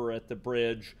the river at the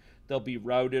bridge. They'll be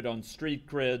routed on street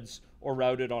grids or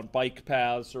routed on bike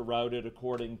paths or routed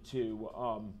according to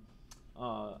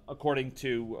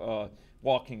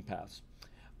walking paths.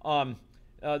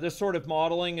 This sort of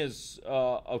modeling is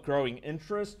of growing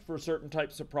interest for certain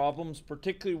types of problems,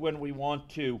 particularly when we want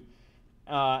to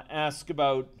ask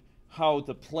about how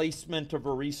the placement of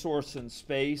a resource in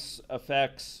space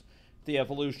affects the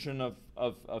evolution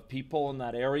of people in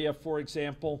that area, for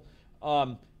example.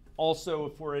 Also,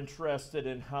 if we're interested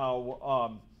in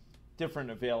how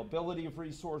different availability of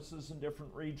resources in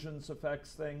different regions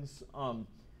affects things,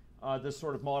 this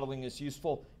sort of modeling is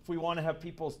useful. If we want to have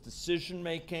people's decision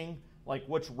making, like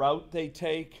which route they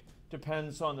take,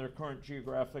 depends on their current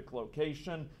geographic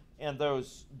location, and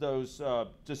those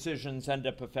decisions end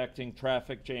up affecting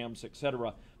traffic jams,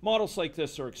 etc. Models like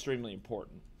this are extremely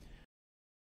important.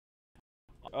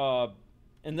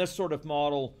 And this sort of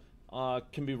model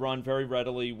can be run very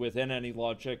readily within any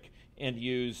logic and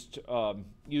used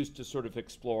to sort of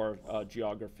explore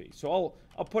geography. So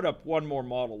I'll put up one more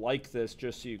model like this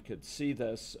just so you could see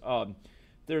this.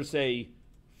 There's a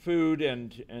food,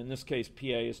 and in this case PA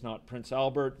is not Prince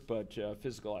Albert, but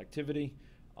physical activity.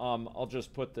 I'll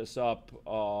just put this up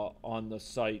on the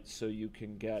site so you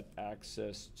can get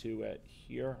access to it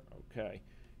here. Okay,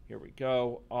 here we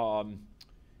go.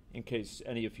 In case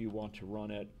any of you want to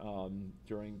run it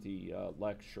during the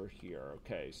lecture here.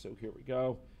 Okay, so here we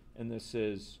go. And this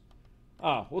is,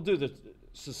 we'll do the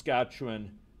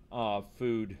Saskatchewan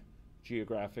food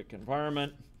geographic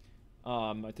environment.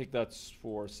 I think that's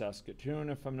for Saskatoon,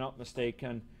 if I'm not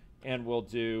mistaken. And we'll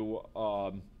do,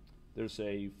 there's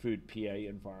a food PA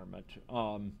environment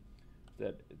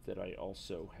that I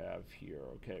also have here.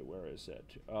 Okay, where is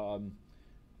it?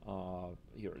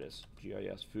 Here it is,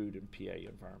 GIS food and PA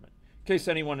environment. In case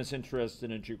anyone is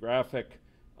interested in geographic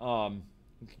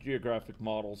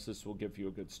models, this will give you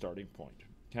a good starting point.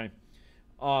 Okay,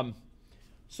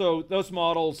 so those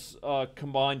models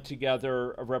combine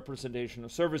together a representation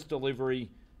of service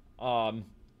delivery in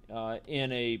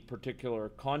a particular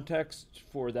context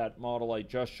for that model I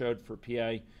just showed for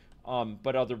PA,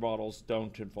 but other models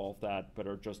don't involve that, but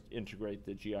are just integrate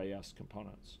the GIS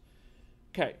components.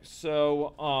 Okay,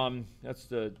 so that's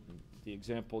the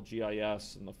example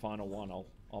GIS, and the final one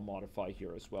I'll modify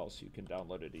here as well so you can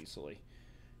download it easily.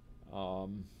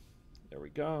 There we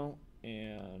go,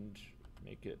 and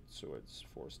make it so it's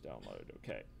forced download.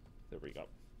 Okay, there we go.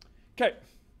 Okay,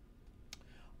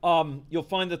 you'll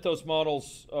find that those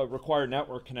models require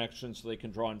network connections so they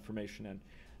can draw information in.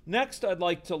 Next, I'd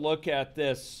like to look at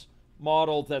this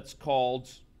model that's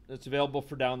available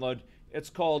for download. It's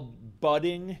called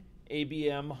Budding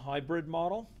ABM Hybrid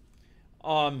Model.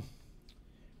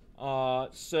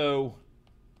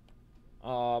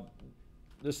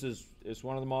 This is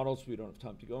one of the models. We don't have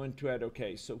time to go into it.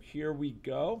 Okay, so here we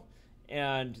go.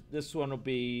 And this one will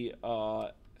be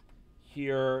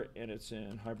here, and it's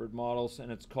in hybrid models, and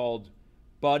it's called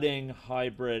Budding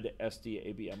Hybrid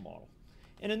SD-ABM Model.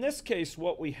 And in this case,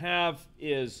 what we have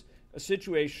is a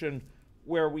situation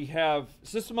where we have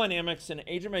system dynamics and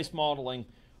agent-based modeling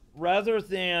rather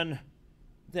than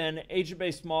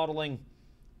agent-based modeling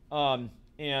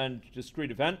and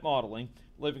discrete event modeling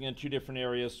living in two different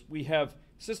areas. We have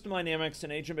system dynamics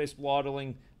and agent-based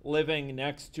modeling living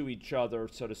next to each other,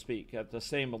 so to speak, at the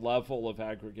same level of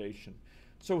aggregation.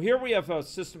 So here we have a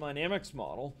system dynamics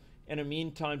model and a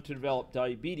mean time to develop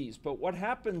diabetes. But what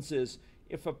happens is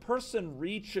if a person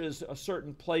reaches a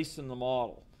certain place in the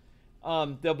model,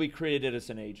 they'll be created as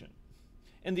an agent.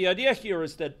 And the idea here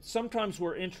is that sometimes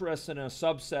we're interested in a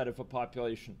subset of a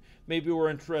population. Maybe we're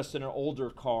interested in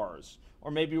older cars, or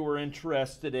maybe we're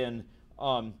interested in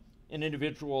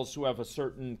individuals who have a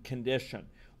certain condition.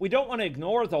 We don't want to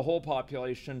ignore the whole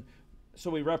population, so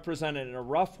we represent it in a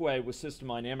rough way with system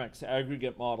dynamics,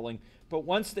 aggregate modeling. But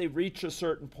once they reach a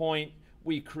certain point,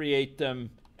 we create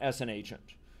them as an agent.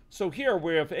 So here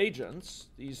we have agents.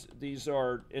 These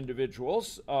are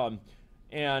individuals,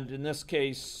 and in this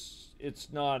case,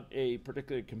 it's not a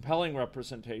particularly compelling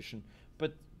representation.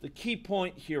 But the key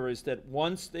point here is that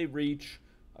once they reach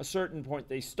a certain point,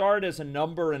 they start as a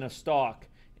number in a stock,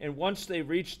 and once they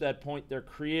reach that point, they're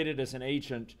created as an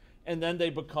agent, and then they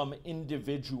become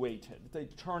individuated. They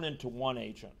turn into one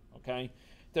agent, okay?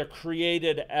 They're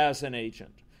created as an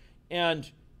agent. And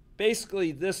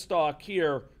basically, this stock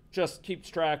here just keeps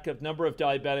track of number of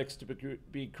diabetics to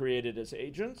be created as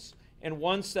agents. And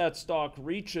once that stock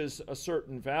reaches a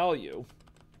certain value,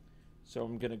 so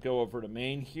I'm going to go over to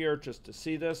main here just to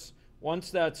see this.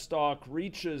 Once that stock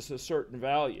reaches a certain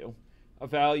value, a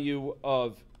value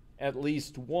of at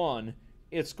least 1,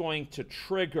 it's going to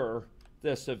trigger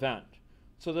this event.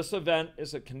 So this event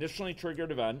is a conditionally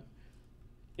triggered event.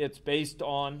 It's based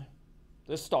on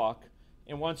the stock,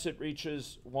 and once it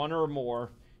reaches 1 or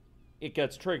more, it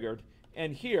gets triggered.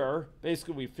 And here,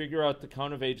 basically, we figure out the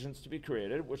count of agents to be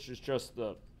created, which is just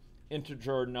the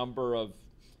integer number of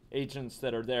agents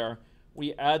that are there.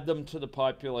 We add them to the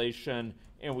population,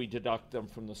 and we deduct them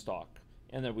from the stock.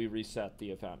 And then we reset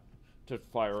the event to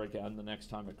fire again the next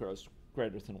time it grows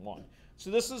greater than 1.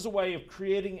 So this is a way of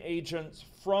creating agents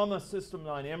from a system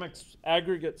dynamics,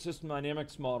 aggregate system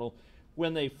dynamics model.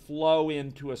 When they flow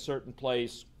into a certain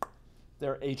place,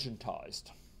 they're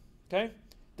agentized. Okay?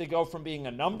 They go from being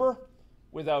a number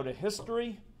without a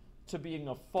history to being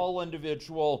a full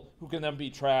individual who can then be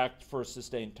tracked for a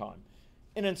sustained time.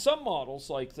 And in some models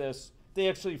like this, they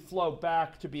actually flow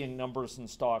back to being numbers and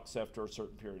stocks after a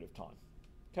certain period of time.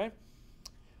 Okay?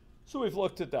 So we've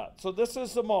looked at that. So this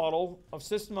is a model of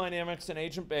system dynamics and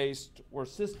agent-based, where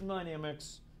system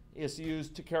dynamics is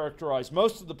used to characterize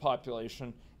most of the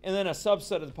population, and then a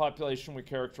subset of the population we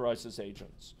characterize as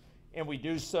agents. And we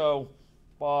do so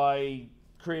by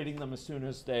creating them as soon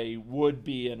as they would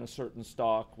be in a certain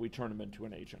stock. We turn them into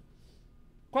an agent.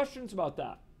 Questions about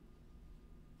that?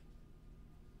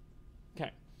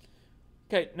 Okay.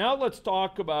 Okay, now let's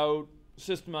talk about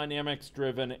system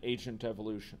dynamics-driven agent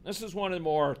evolution. This is one of the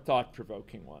more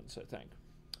thought-provoking ones, I think.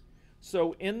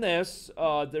 So in this,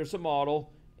 there's a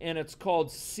model, and it's called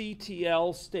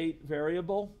CTL, state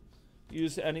variable.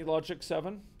 Use AnyLogic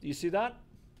 7. Do you see that?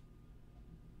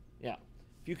 Yeah.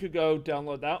 If you could go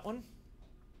download that one.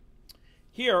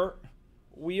 Here,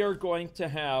 we are going to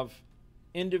have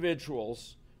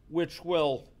individuals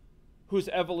whose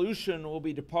evolution will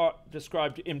be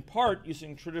described in part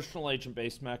using traditional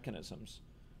agent-based mechanisms,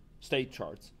 state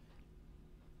charts.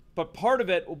 But part of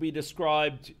it will be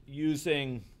described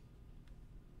using,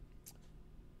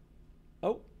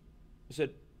 oh,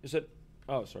 sorry, I'm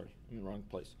in the wrong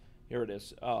place. Here it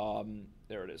is.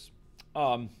 There it is.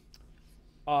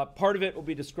 Part of it will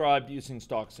be described using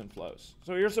stocks and flows.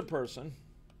 So here's a person,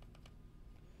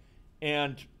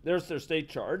 and there's their state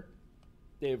chart.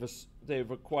 They have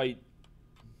a quite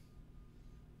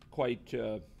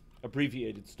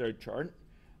abbreviated state chart.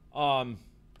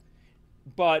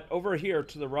 But over here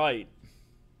to the right,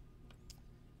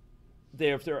 they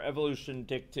have their evolution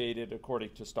dictated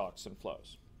according to stocks and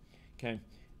flows. Okay.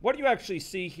 What you actually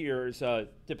see here is a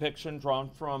depiction drawn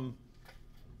from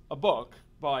a book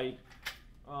by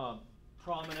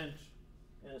prominent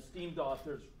and esteemed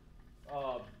authors,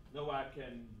 Nowak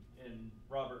and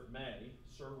Robert May,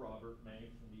 Sir Robert May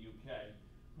from the UK,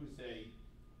 who's a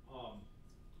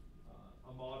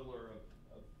modeler of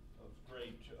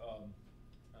great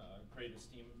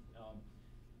esteem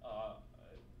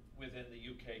within the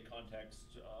UK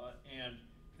context, and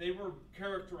they were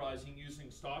characterizing using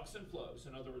stocks and flows,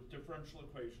 in other words, differential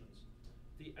equations,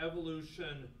 the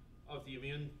evolution of the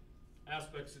immune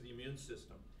aspects of the immune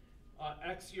system.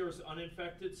 X here is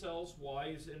uninfected cells, Y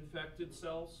is infected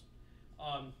cells.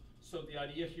 So the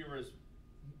idea here is,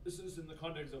 this is in the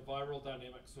context of viral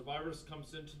dynamics. So virus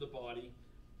comes into the body.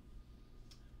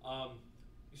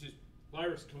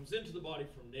 Virus comes into the body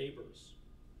from neighboring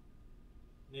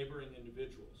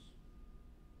individuals,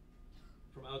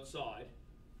 from outside.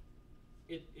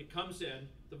 It comes in.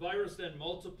 The virus then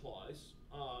multiplies.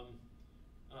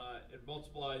 It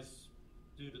multiplies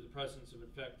due to the presence of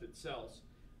infected cells.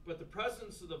 But the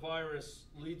presence of the virus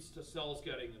leads to cells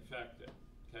getting infected,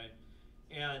 okay?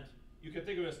 And you can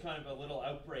think of it as kind of a little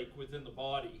outbreak within the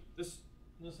body. This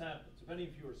happens. If any of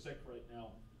you are sick right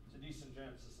now, there's a decent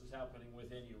chance this is happening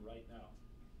within you right now.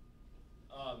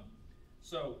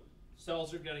 So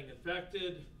cells are getting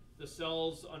infected. The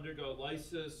cells undergo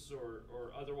lysis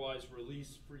or otherwise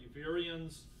release free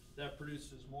virions. That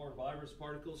produces more virus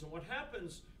particles. And what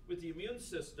happens with the immune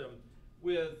system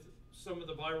with some of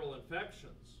the viral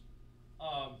infections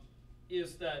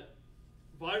is that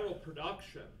viral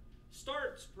production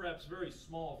starts perhaps very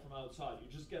small from outside.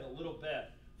 You just get a little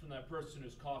bit from that person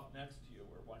who's coughed next to you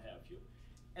or what have you.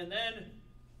 And then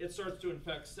it starts to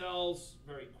infect cells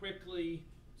very quickly.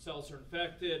 Cells are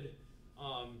infected,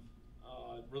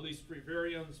 release free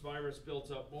virions, virus builds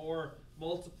up more,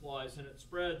 multiplies, and it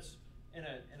spreads in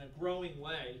a growing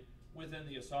way within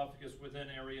the esophagus, within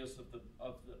areas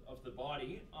of the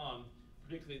body,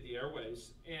 particularly the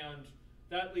airways, and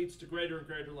that leads to greater and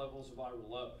greater levels of viral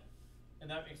load. And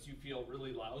that makes you feel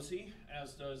really lousy,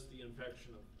 as does the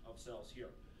infection of cells here.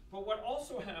 But what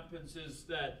also happens is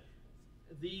that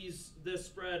this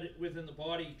spread within the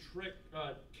body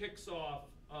kicks off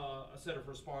a set of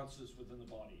responses within the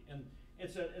body. And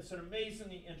it's an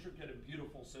amazingly intricate and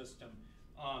beautiful system,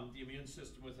 the immune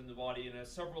system within the body, and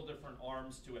has several different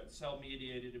arms to it: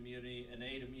 cell-mediated immunity,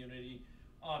 innate immunity.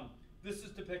 This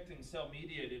is depicting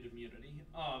cell-mediated immunity.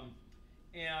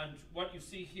 And what you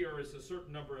see here is a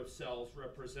certain number of cells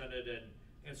represented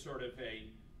in sort of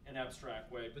an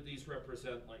abstract way, but these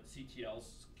represent like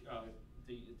CTLs,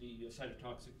 the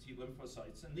cytotoxic T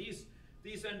lymphocytes, and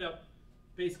these end up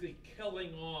basically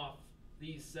killing off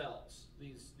these cells,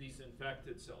 these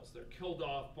infected cells. They're killed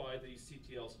off by these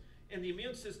CTLs, and the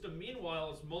immune system,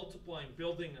 meanwhile, is multiplying,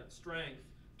 building its strength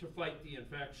to fight the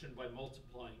infection by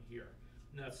multiplying here,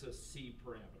 and that's a C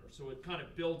parameter. So it kind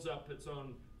of builds up its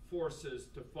own forces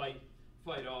to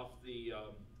fight off the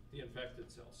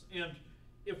infected cells. And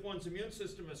if one's immune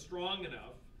system is strong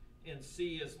enough and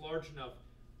C is large enough,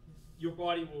 your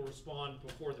body will respond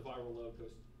before the viral load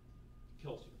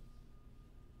kills you.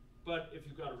 But if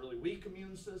you've got a really weak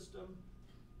immune system,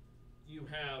 you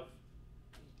have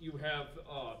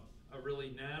a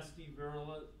really nasty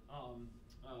virulent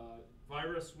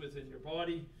virus within your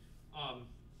body.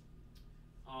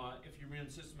 If your immune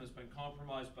system has been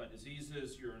compromised by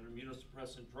diseases, you're on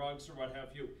immunosuppressant drugs or what have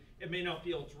you, it may not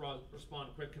be able to respond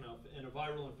quick enough. And a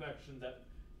viral infection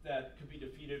that could be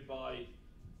defeated by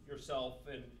yourself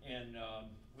and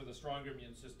with a stronger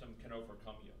immune system can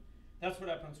overcome you. That's what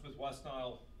happens with West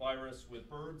Nile virus. With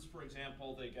birds, for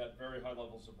example, they get very high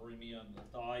levels of viremia and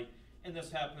they'll die. And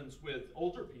this happens with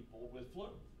older people with flu.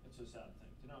 It's a sad thing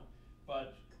to know.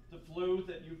 But the flu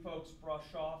that you folks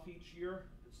brush off each year,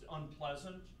 it's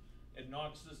unpleasant. It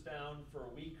knocks us down for a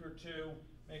week or two,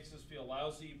 makes us feel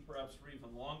lousy, perhaps for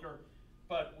even longer.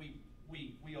 But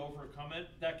we overcome it.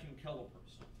 That can kill a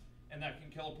person. And that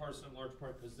can kill a person in large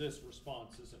part because this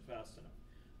response isn't fast enough.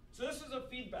 So this is a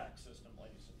feedback system,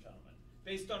 ladies and gentlemen,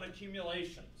 based on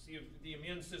accumulation. See, if the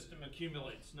immune system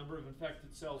accumulates, number of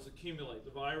infected cells accumulate,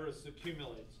 the virus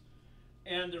accumulates,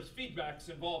 and there's feedbacks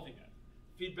involving it.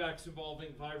 Feedbacks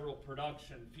involving viral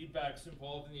production, feedbacks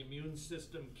involving the immune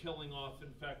system killing off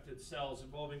infected cells,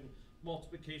 involving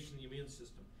multiplication of the immune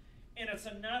system. And it's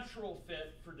a natural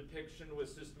fit for depiction with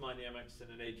system dynamics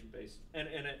in an agent-based, in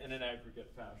an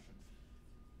aggregate fashion.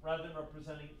 Rather than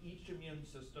representing each immune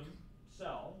system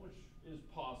cell, which is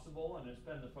possible and has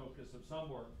been the focus of some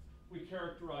work, we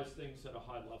characterize things at a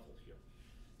high level here.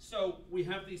 So we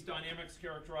have these dynamics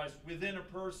characterized within a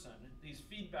person, these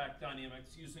feedback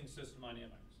dynamics using system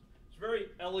dynamics. It's a very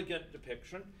elegant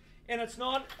depiction, and it's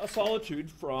not a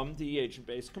solitude from the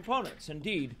agent-based components.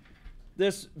 Indeed,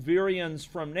 this virions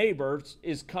from neighbors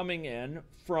is coming in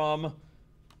from,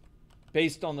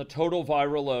 based on the total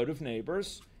viral load of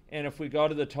neighbors. And if we go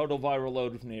to the total viral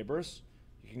load of neighbors,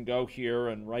 you can go here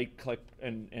and right-click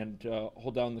and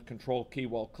hold down the control key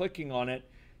while clicking on it.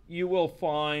 You will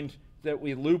find that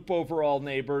we loop over all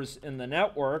neighbors in the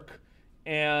network,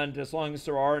 and as long as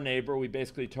there are a neighbor, we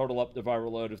basically total up the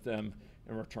viral load of them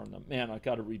and return them. Man, I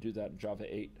got to redo that in Java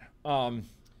 8.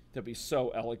 That'd be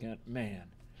so elegant, man.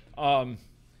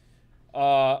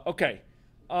 Okay,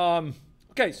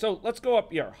 so let's go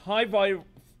up here. High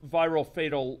viral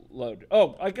fatal load.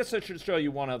 Oh, I guess I should show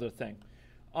you one other thing.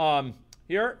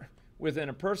 Here, within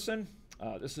a person,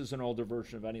 this is an older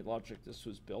version of AnyLogic. This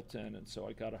was built in, and so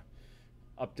I got to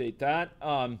update that.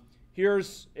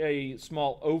 Here's a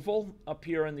small oval up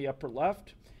here in the upper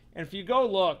left. And if you go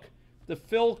look, the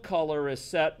fill color is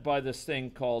set by this thing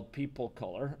called people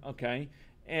color, okay?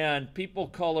 And people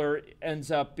color ends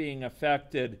up being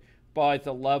affected by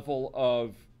the level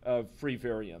of free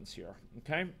virions here,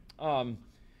 okay?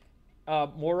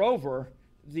 Moreover,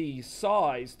 the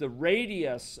size, the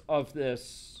radius of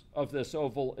this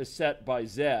oval is set by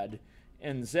Z,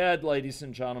 and Z, ladies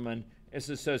and gentlemen, is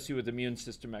associated with immune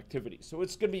system activity. So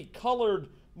it's going to be colored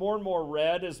more and more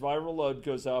red as viral load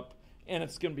goes up, and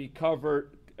it's going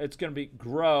to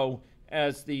grow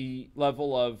as the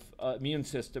level of immune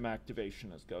system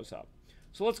activation goes up.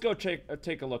 So let's go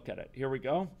take a look at it. Here we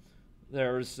go.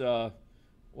 There's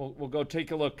we'll go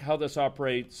take a look how this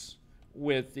operates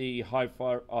with the high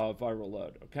viral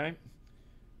load, okay?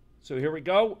 So here we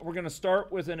go. We're going to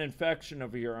start with an infection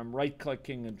over here. I'm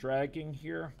right-clicking and dragging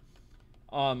here.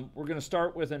 We're going to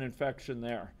start with an infection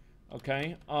there,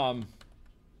 okay?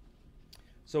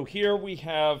 So here we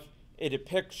have a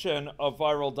depiction of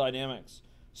viral dynamics.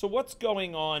 So what's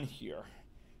going on here?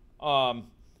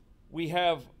 We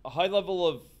have a high level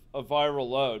of viral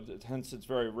load, hence it's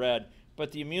very red,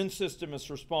 but the immune system is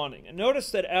responding. And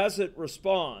notice that as it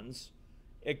responds,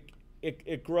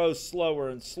 it grows slower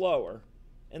and slower.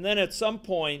 And then at some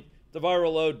point, the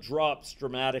viral load drops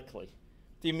dramatically.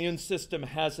 The immune system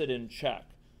has it in check.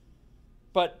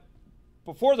 But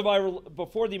before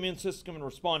the immune system can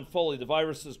respond fully, the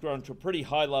virus has grown to a pretty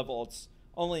high level. It's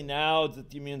only now that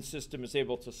the immune system is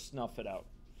able to snuff it out.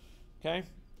 Okay?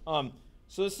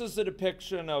 So this is a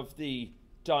depiction of the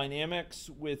dynamics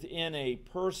within a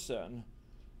person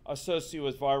associated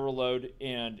with viral load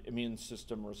and immune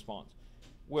system response,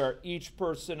 where each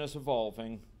person is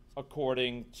evolving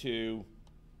according to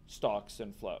stocks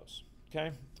and flows.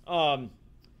 Okay?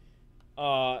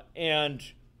 And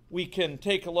we can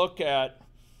take a look at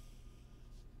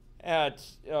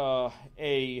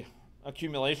a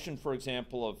accumulation, for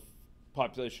example, of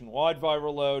population-wide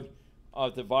viral load,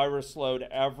 the virus load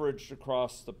averaged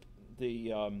across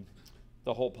the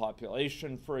whole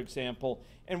population, for example.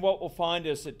 And what we'll find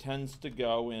is it tends to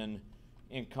go in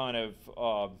kind of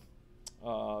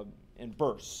in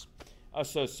bursts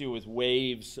associated with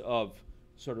waves of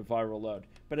sort of viral load.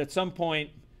 But at some point,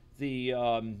 the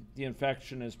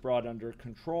infection is brought under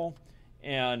control,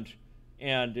 and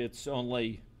it's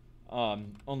only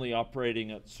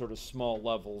operating at sort of small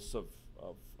levels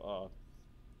of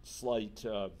slight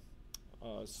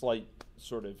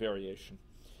sort of variation.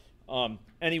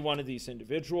 Any one of these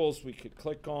individuals we could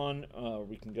click on,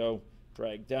 we can go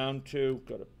drag down to,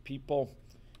 go to people,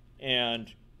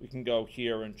 and we can go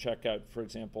here and check out, for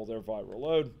example, their viral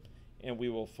load, and we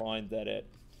will find that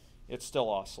it's still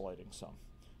oscillating some.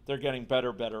 They're getting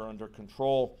better under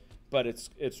control, but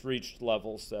it's reached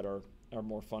levels that are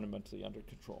more fundamentally under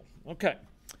control. Okay.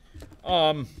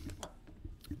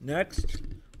 Next,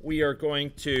 we are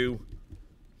going to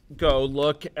go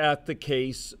look at the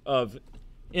case of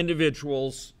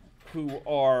individuals who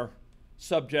are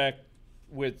subject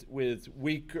with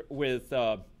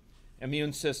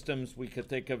immune systems. We could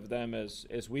think of them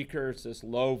as weaker. It's this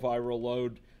low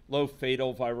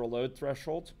fatal viral load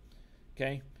threshold.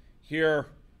 Okay, here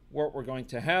what we're going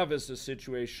to have is a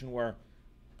situation where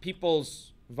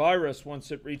people's virus, once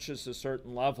it reaches a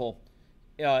certain level,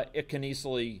 it can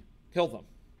easily kill them.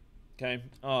 Okay,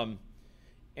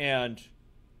 and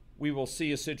we will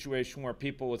see a situation where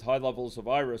people with high levels of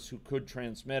virus who could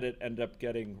transmit it end up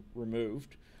getting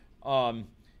removed, and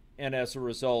as a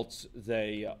result,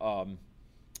 they're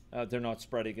not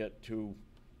spreading it in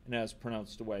as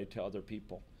pronounced a way to other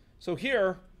people. So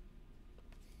here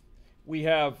we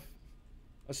have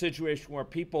a situation where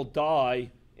people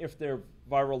die if their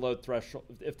viral load threshold,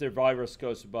 if their virus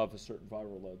goes above a certain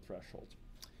viral load threshold.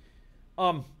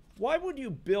 Why would you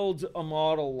build a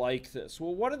model like this?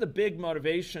 Well, one of the big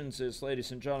motivations is,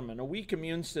 ladies and gentlemen, a weak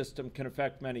immune system can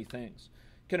affect many things.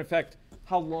 It can affect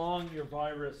how long your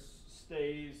virus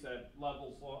stays at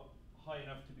levels high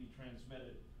enough to be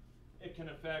transmitted. It can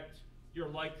affect your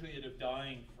likelihood of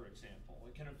dying, for example.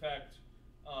 It can affect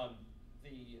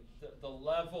the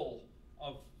level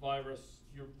of virus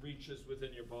reaches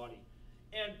within your body.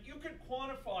 And you can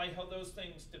quantify how those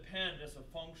things depend as a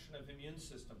function of immune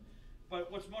system. But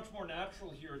what's much more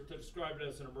natural here is to describe it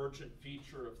as an emergent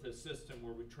feature of this system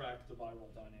where we track the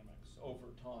viral dynamics over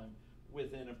time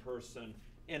within a person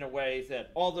in a way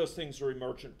that all those things are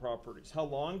emergent properties. How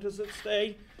long does it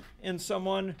stay in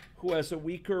someone who has a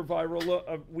weaker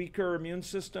immune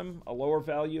system, a lower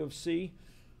value of C?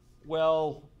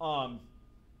 Well,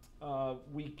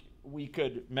 we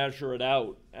could measure it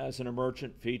out as an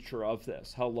emergent feature of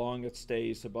this, how long it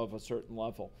stays above a certain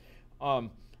level.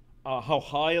 How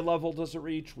high a level does it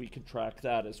reach? We can track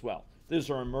that as well.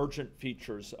 These are emergent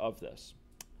features of this.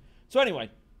 So anyway,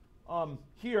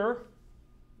 here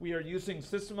we are using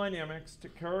system dynamics to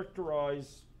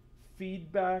characterize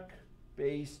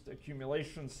feedback-based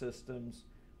accumulation systems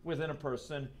within a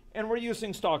person, and we're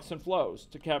using stocks and flows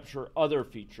to capture other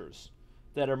features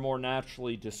that are more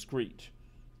naturally discrete,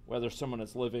 whether someone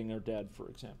is living or dead, for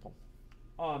example.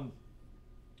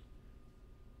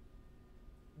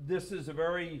 This is a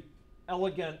very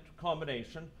elegant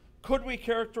combination. Could we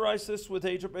characterize this with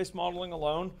agent-based modeling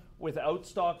alone without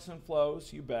stocks and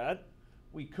flows? You bet.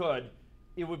 We could.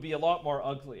 It would be a lot more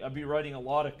ugly. I'd be writing a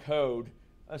lot of code,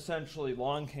 essentially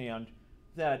longhand,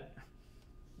 that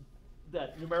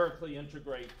that numerically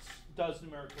integrates, does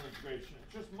numerical integration.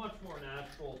 It's just much more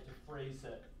natural to phrase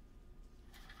it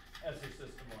as a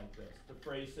system like this, to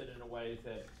phrase it in a way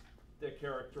that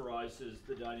characterizes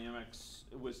the dynamics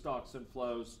with stocks and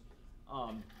flows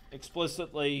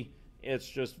explicitly. It's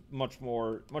just much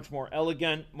more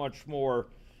elegant, much more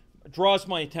draws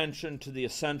my attention to the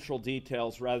essential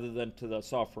details rather than to the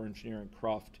software engineering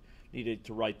craft needed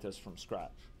to write this from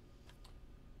scratch.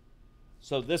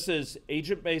 So this is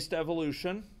agent-based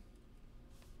evolution,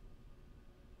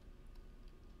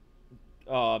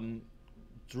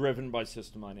 driven by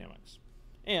system dynamics,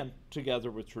 and together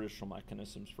with traditional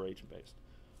mechanisms for agent-based,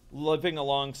 living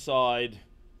alongside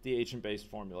the agent-based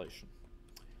formulation.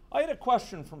 I had a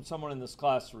question from someone in this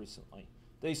class recently.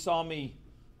 They saw me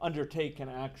undertake an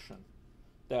action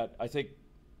that I think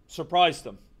surprised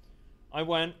them. I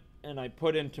went and I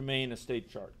put into Maine a state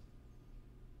chart.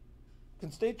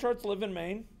 Can state charts live in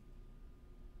Maine?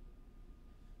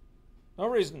 No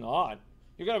reason not.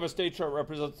 You're going to have a state chart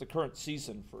represents the current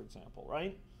season, for example,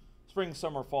 right? Spring,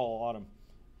 summer, fall, autumn.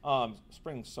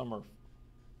 Spring, summer,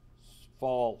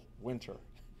 fall, winter.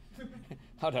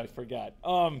 How did I forget?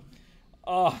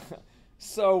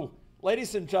 So,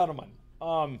 ladies and gentlemen,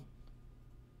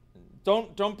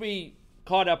 don't be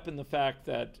caught up in the fact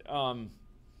that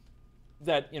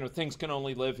that things can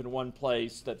only live in one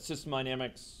place, that system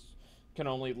dynamics can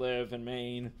only live in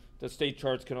Maine, that state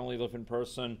charts can only live in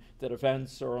person, that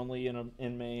events are only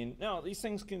in Maine. No, these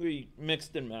things can be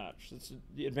mixed and matched. It's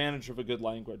the advantage of a good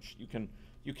language. You can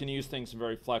use things in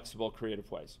very flexible, creative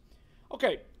ways.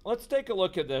 Okay, let's take a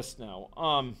look at this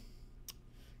now.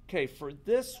 Okay, for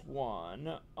this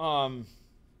one,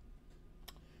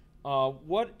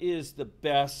 what is the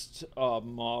best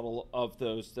model of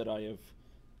those that I have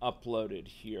uploaded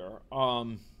here?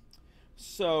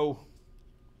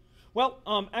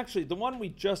 Actually, the one we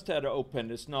just had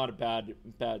opened is not a bad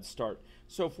start.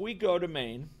 So if we go to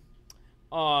Maine,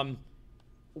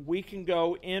 we can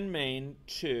go in Maine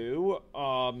to,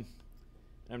 I'm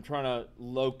trying to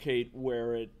locate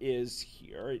where it is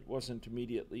here. It wasn't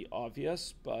immediately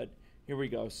obvious, but here we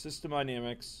go. System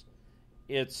dynamics.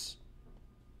 It's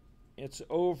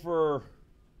over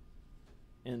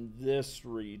in this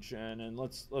region, and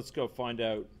let's go find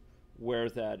out where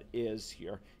that is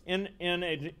here. In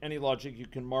AnyLogic, you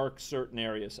can mark certain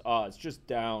areas. It's just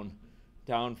down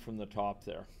from the top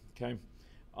there. Okay,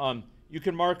 you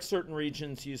can mark certain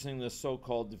regions using this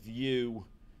so-called view,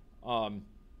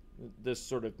 this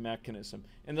sort of mechanism,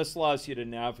 and this allows you to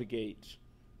navigate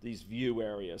these view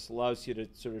areas. Allows you to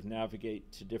sort of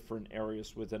navigate to different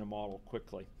areas within a model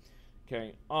quickly.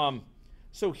 Okay,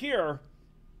 so here,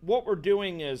 what we're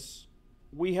doing is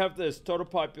we have this total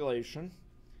population.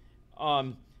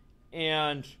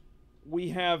 And we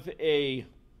have an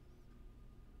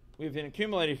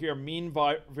accumulator here, mean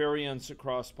variance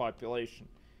across population.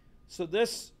 So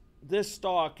this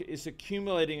stock is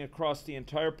accumulating across the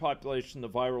entire population, the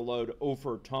viral load,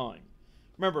 over time.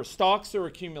 Remember, stocks are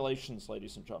accumulations,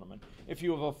 ladies and gentlemen. If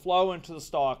you have a flow into the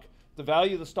stock, the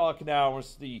value of the stock now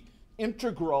is the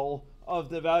integral of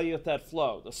the value of that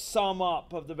flow, the sum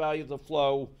up of the value of the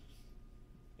flow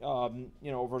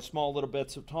over small little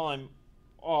bits of time,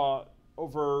 over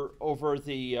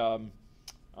the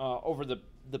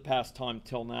past time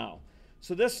till now.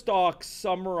 So this stock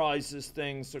summarizes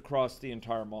things across the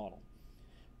entire model.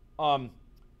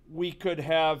 We could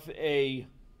have a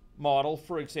model,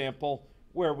 for example,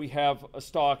 where we have a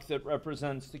stock that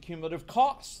represents the cumulative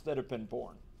costs that have been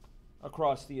borne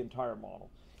across the entire model.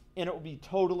 And it will be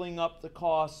totaling up the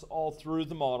costs all through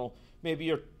the model. Maybe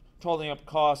you're totaling up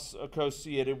costs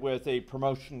associated with a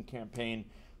promotion campaign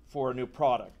for a new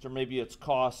product, or maybe it's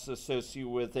costs associated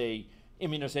with a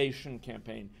immunization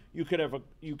campaign. You could have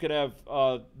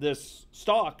this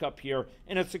stock up here,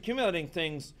 and it's accumulating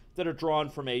things that are drawn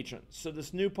from agents. So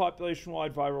this new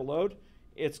population-wide viral load,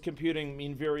 it's computing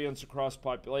mean variance across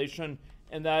population,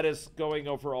 and that is going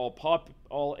over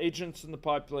all agents in the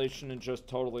population and just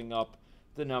totaling up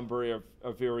the number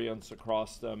of variance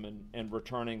across them and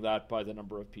returning that by the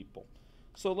number of people.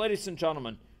 So, ladies and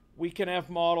gentlemen, we can have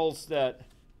models that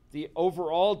the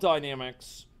overall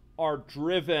dynamics are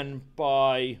driven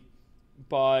by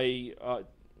the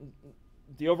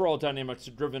overall dynamics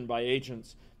are driven by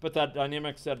agents, but that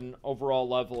dynamics at an overall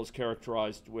level is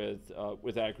characterized with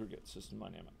aggregate system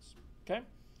dynamics. Okay,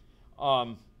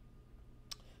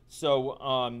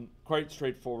 quite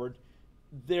straightforward.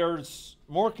 There's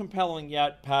more compelling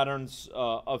yet patterns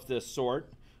of this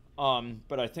sort,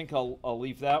 but I think I'll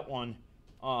leave that one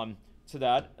to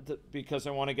that because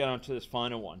I want to get onto this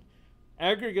final one.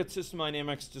 aggregate system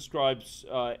dynamics describes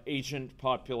agent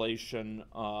population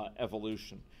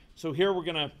evolution. So here we're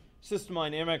going to system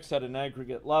dynamics at an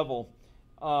aggregate level,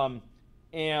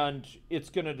 and it's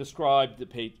going to describe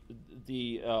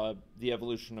the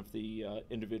evolution of the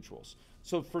individuals.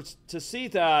 So to see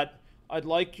that, I'd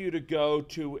like you to go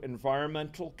to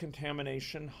environmental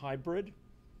contamination hybrid.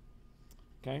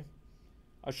 Okay,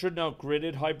 I should note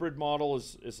gridded hybrid model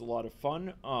is a lot of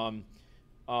fun.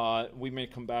 We may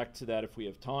come back to that if we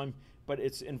have time, but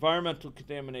it's environmental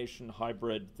contamination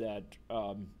hybrid that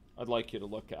I'd like you to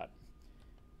look at.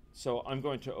 So I'm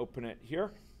going to open it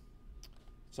here.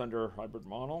 It's under hybrid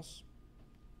models.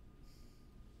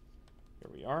 Here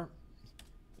we are,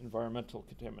 environmental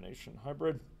contamination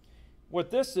hybrid. What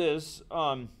this is,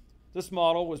 this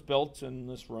model was built in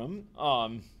this room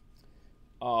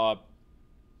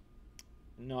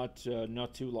not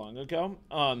too long ago.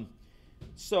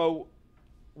 So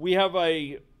we have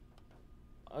a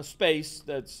space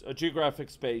that's a geographic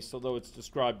space, although it's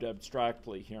described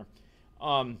abstractly here.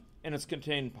 And it's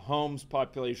contained homes,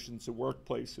 populations, and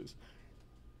workplaces.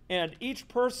 And each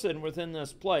person within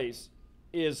this place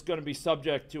is going to be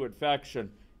subject to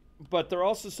infection, but they're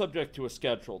also subject to a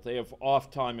schedule. They have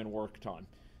off time and work time.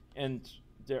 And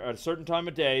they're at a certain time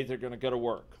of day, they're going to go to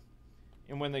work.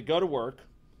 And when they go to work,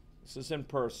 this is in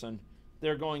person,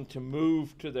 they're going to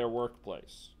move to their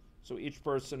workplace. So each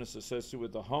person is associated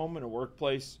with a home and a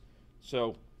workplace.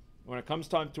 So when it comes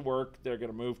time to work, they're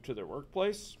going to move to their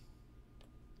workplace.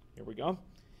 Here we go.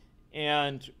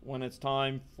 And when it's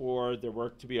time for their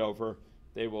work to be over,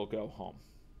 they will go home.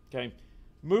 Okay.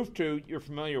 Move to, you're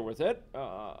familiar with it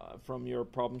from your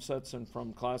problem sets and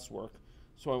from classwork,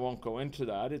 so I won't go into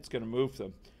that. It's going to move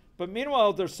them. But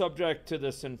meanwhile, they're subject to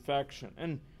this infection.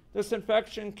 And this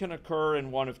infection can occur in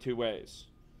one of two ways.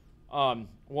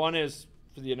 One is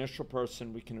for the initial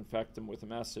person, we can infect them with a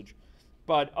message.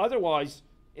 But otherwise,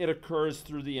 it occurs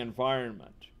through the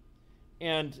environment.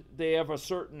 And they have a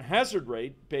certain hazard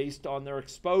rate based on their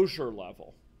exposure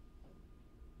level.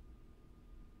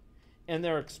 And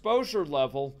their exposure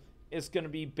level is going to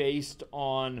be based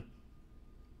on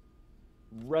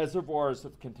reservoirs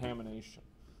of contamination,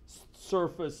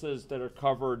 surfaces that are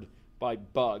covered by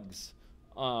bugs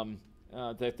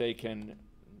that they can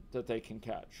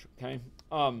catch. Okay,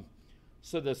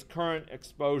 so this current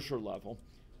exposure level,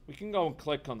 we can go and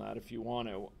click on that if you want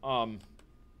to.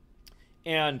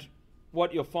 And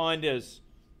what you'll find is,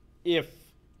 if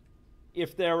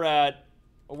they're at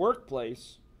a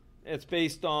workplace, it's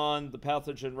based on the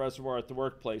pathogen reservoir at the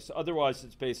workplace. Otherwise,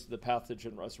 it's based on the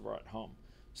pathogen reservoir at home.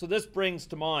 So this brings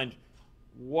to mind,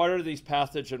 what are these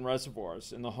pathogen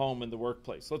reservoirs in the home and the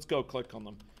workplace? Let's go click on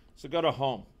them. So go to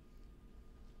home.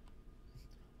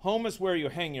 Home is where you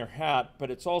hang your hat, but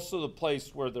it's also the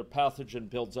place where the pathogen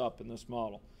builds up in this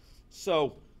model.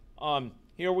 So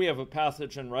here we have a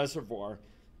pathogen reservoir,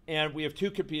 and we have two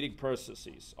competing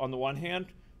processes. On the one hand,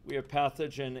 we have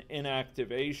pathogen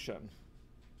inactivation,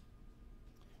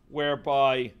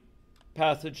 whereby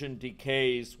pathogen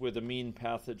decays with a mean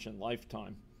pathogen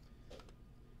lifetime.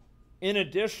 In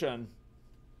addition,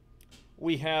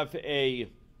 we have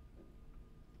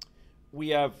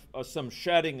some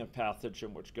shedding of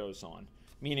pathogen which goes on,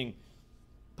 meaning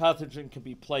pathogen can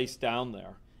be placed down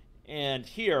there. And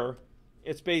here,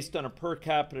 it's based on a per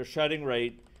capita shedding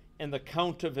rate and the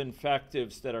count of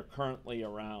infectives that are currently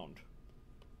around.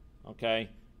 Okay?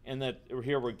 And that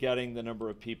here we're getting the number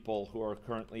of people who are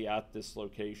currently at this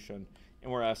location,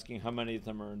 and we're asking how many of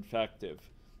them are infective,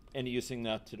 and using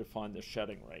that to define the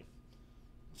shedding rate.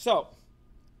 So,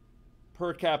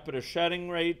 per capita shedding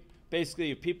rate, basically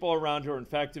if people around who are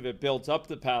infective, it builds up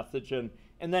the pathogen,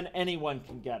 and then anyone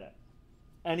can get it.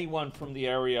 Anyone from the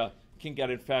area can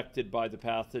get infected by the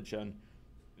pathogen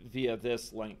via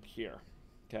this link here.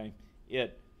 Okay,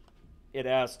 it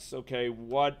asks, okay,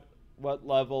 what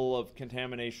level of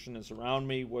contamination is around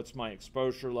me? What's my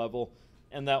exposure level?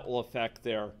 And that will affect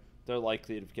their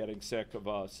likelihood of getting sick of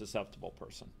a susceptible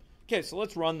person. Okay, so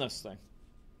let's run this thing.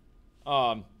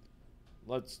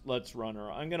 Let's run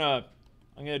her. I'm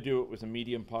gonna do it with a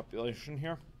medium population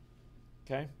here.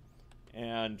 Okay,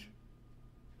 and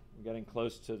I'm getting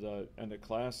close to the end of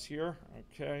class here.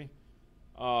 Okay,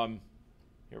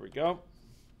 here we go.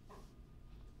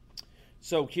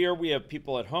 So here we have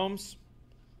people at homes,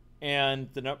 and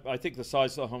I think the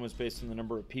size of the home is based on the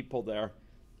number of people there.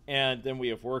 And then we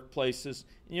have workplaces.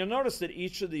 And you'll notice that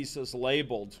each of these is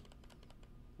labeled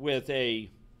with a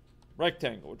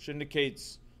rectangle, which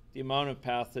indicates the amount of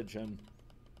pathogen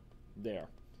there.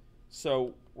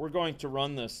 So we're going to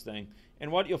run this thing.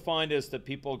 And what you'll find is that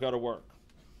people go to work.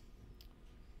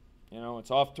 You know, it's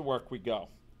off to work we go.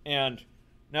 And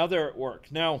Now they're at work.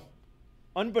 Now,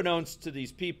 unbeknownst to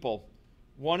these people,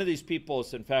 one of these people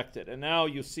is infected. And now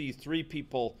you see 3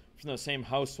 people from the same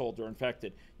household are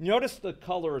infected. Notice the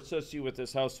color associated with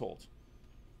this household.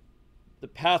 The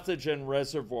pathogen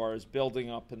reservoir is building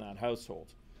up in that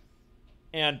household.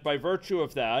 And by virtue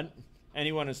of that,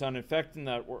 anyone who's uninfected in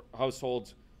that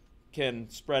household can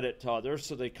spread it to others.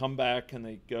 So they come back and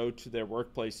they go to their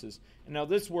workplaces. And now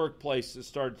this workplace has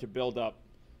started to build up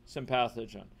some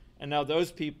pathogen. And now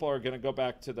those people are going to go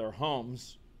back to their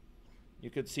homes. You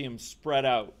could see them spread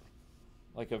out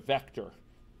like a vector.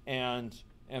 And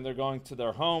they're going to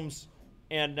their homes.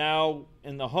 And now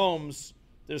in the homes,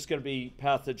 there's going to be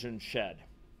pathogen shed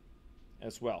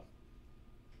as well.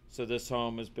 So this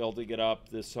home is building it up.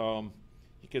 This home,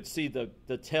 you could see the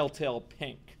telltale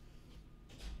pink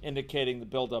indicating the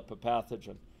buildup of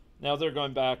pathogen. Now they're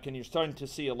going back, and you're starting to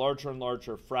see a larger and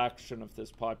larger fraction of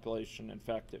this population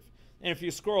infected. And if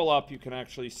you scroll up, you can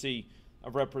actually see a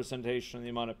representation of the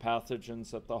amount of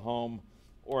pathogens at the home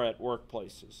or at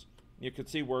workplaces. You can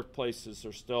see workplaces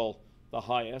are still the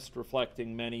highest,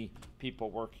 reflecting many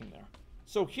people working there.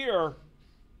 So here,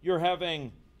 you're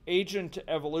having agent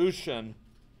evolution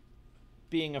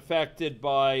being affected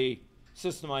by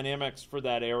system dynamics for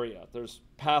that area. There's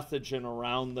pathogen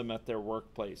around them at their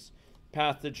workplace,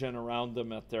 pathogen around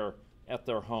them at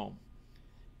their home.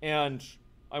 And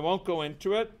I won't go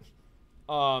into it,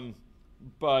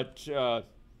 but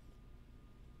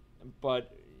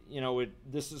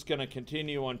this is going to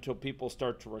continue until people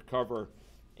start to recover.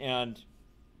 And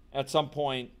at some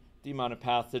point, the amount of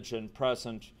pathogen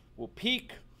present will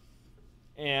peak,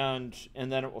 and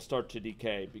then it will start to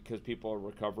decay because people are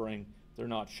recovering. They're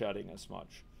not shedding as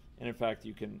much. And in fact,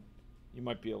 you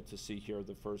might be able to see here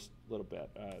the first little bit.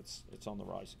 It's on the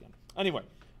rise again. Anyway,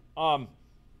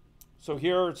 so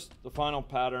here's the final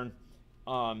pattern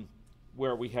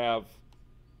where we have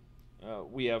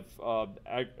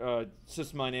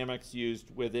system dynamics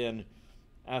used within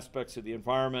aspects of the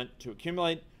environment to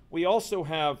accumulate. We also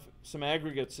have some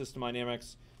aggregate system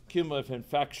dynamics, cumulative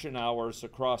infection hours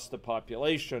across the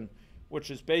population,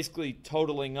 which is basically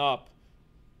totaling up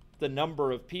the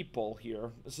number of people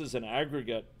here. This is an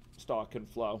aggregate stock and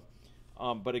flow,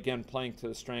 but again, playing to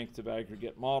the strength of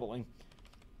aggregate modeling.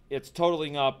 It's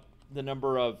totaling up the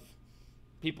number of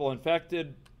people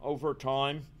infected over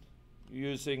time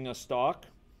using a stock.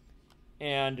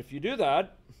 And if you do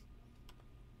that,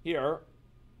 here,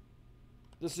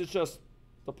 this is just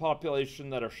the population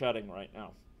that are shedding right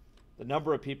now, the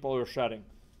number of people who are shedding.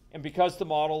 And because the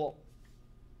model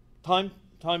time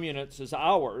units is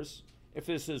hours, if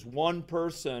this is one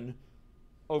person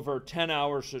over 10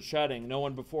 hours of shedding, no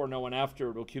one before, no one after,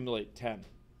 it will accumulate 10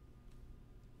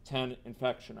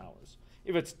 infection hours.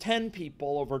 If it's 10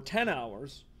 people over 10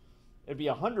 hours, it'd be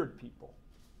 100 people,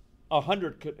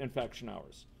 100 infection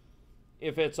hours.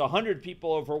 If it's 100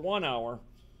 people over 1 hour,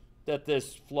 that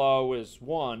this flow is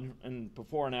 1, and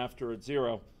before and after it's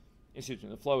 0, excuse me,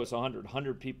 the flow is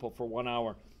 100 people for 1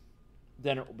 hour,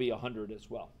 then it will be 100 as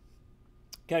well.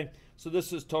 Okay, so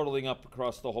this is totaling up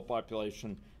across the whole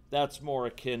population. That's more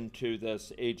akin to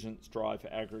this agents drive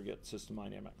aggregate system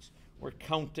dynamics. We're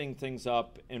counting things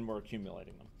up and we're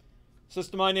accumulating them.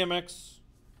 System dynamics,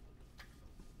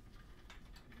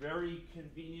 very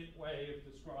convenient way of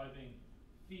describing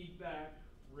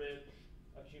feedback-rich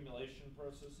accumulation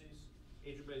processes.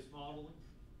 Agent-based modeling,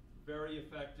 very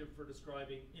effective for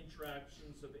describing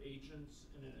interactions of agents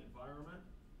in an environment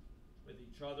with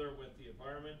each other, with the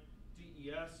environment.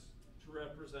 DES to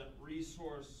represent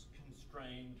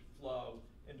resource-constrained flow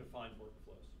in defined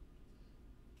workflows.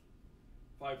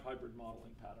 5 hybrid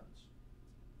modeling patterns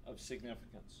of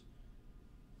significance.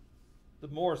 The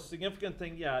more significant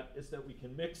thing yet is that we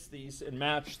can mix these and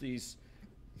match these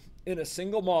in a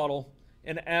single model,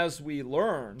 and as we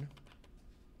learn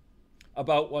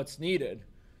about what's needed,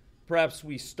 perhaps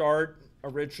we start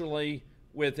originally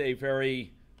with a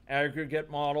very aggregate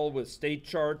model with state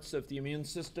charts of the immune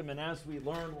system, and as we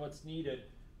learn what's needed,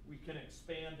 we can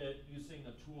expand it using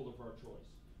a tool of our choice.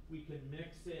 We can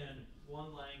mix in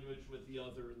one language with the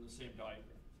other in the same diagram.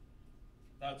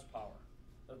 That's power.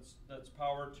 That's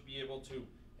power to be able to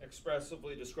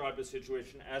expressively describe a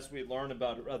situation as we learn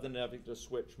about it rather than having to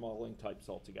switch modeling types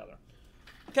altogether.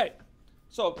 Okay,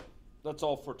 so that's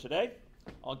all for today.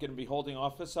 I'm going to be holding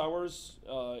office hours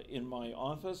in my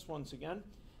office once again.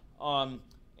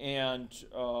 And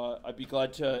I'd be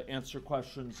glad to answer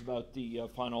questions about the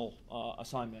final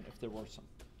assignment if there were some.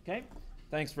 Okay?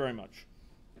 Thanks very much.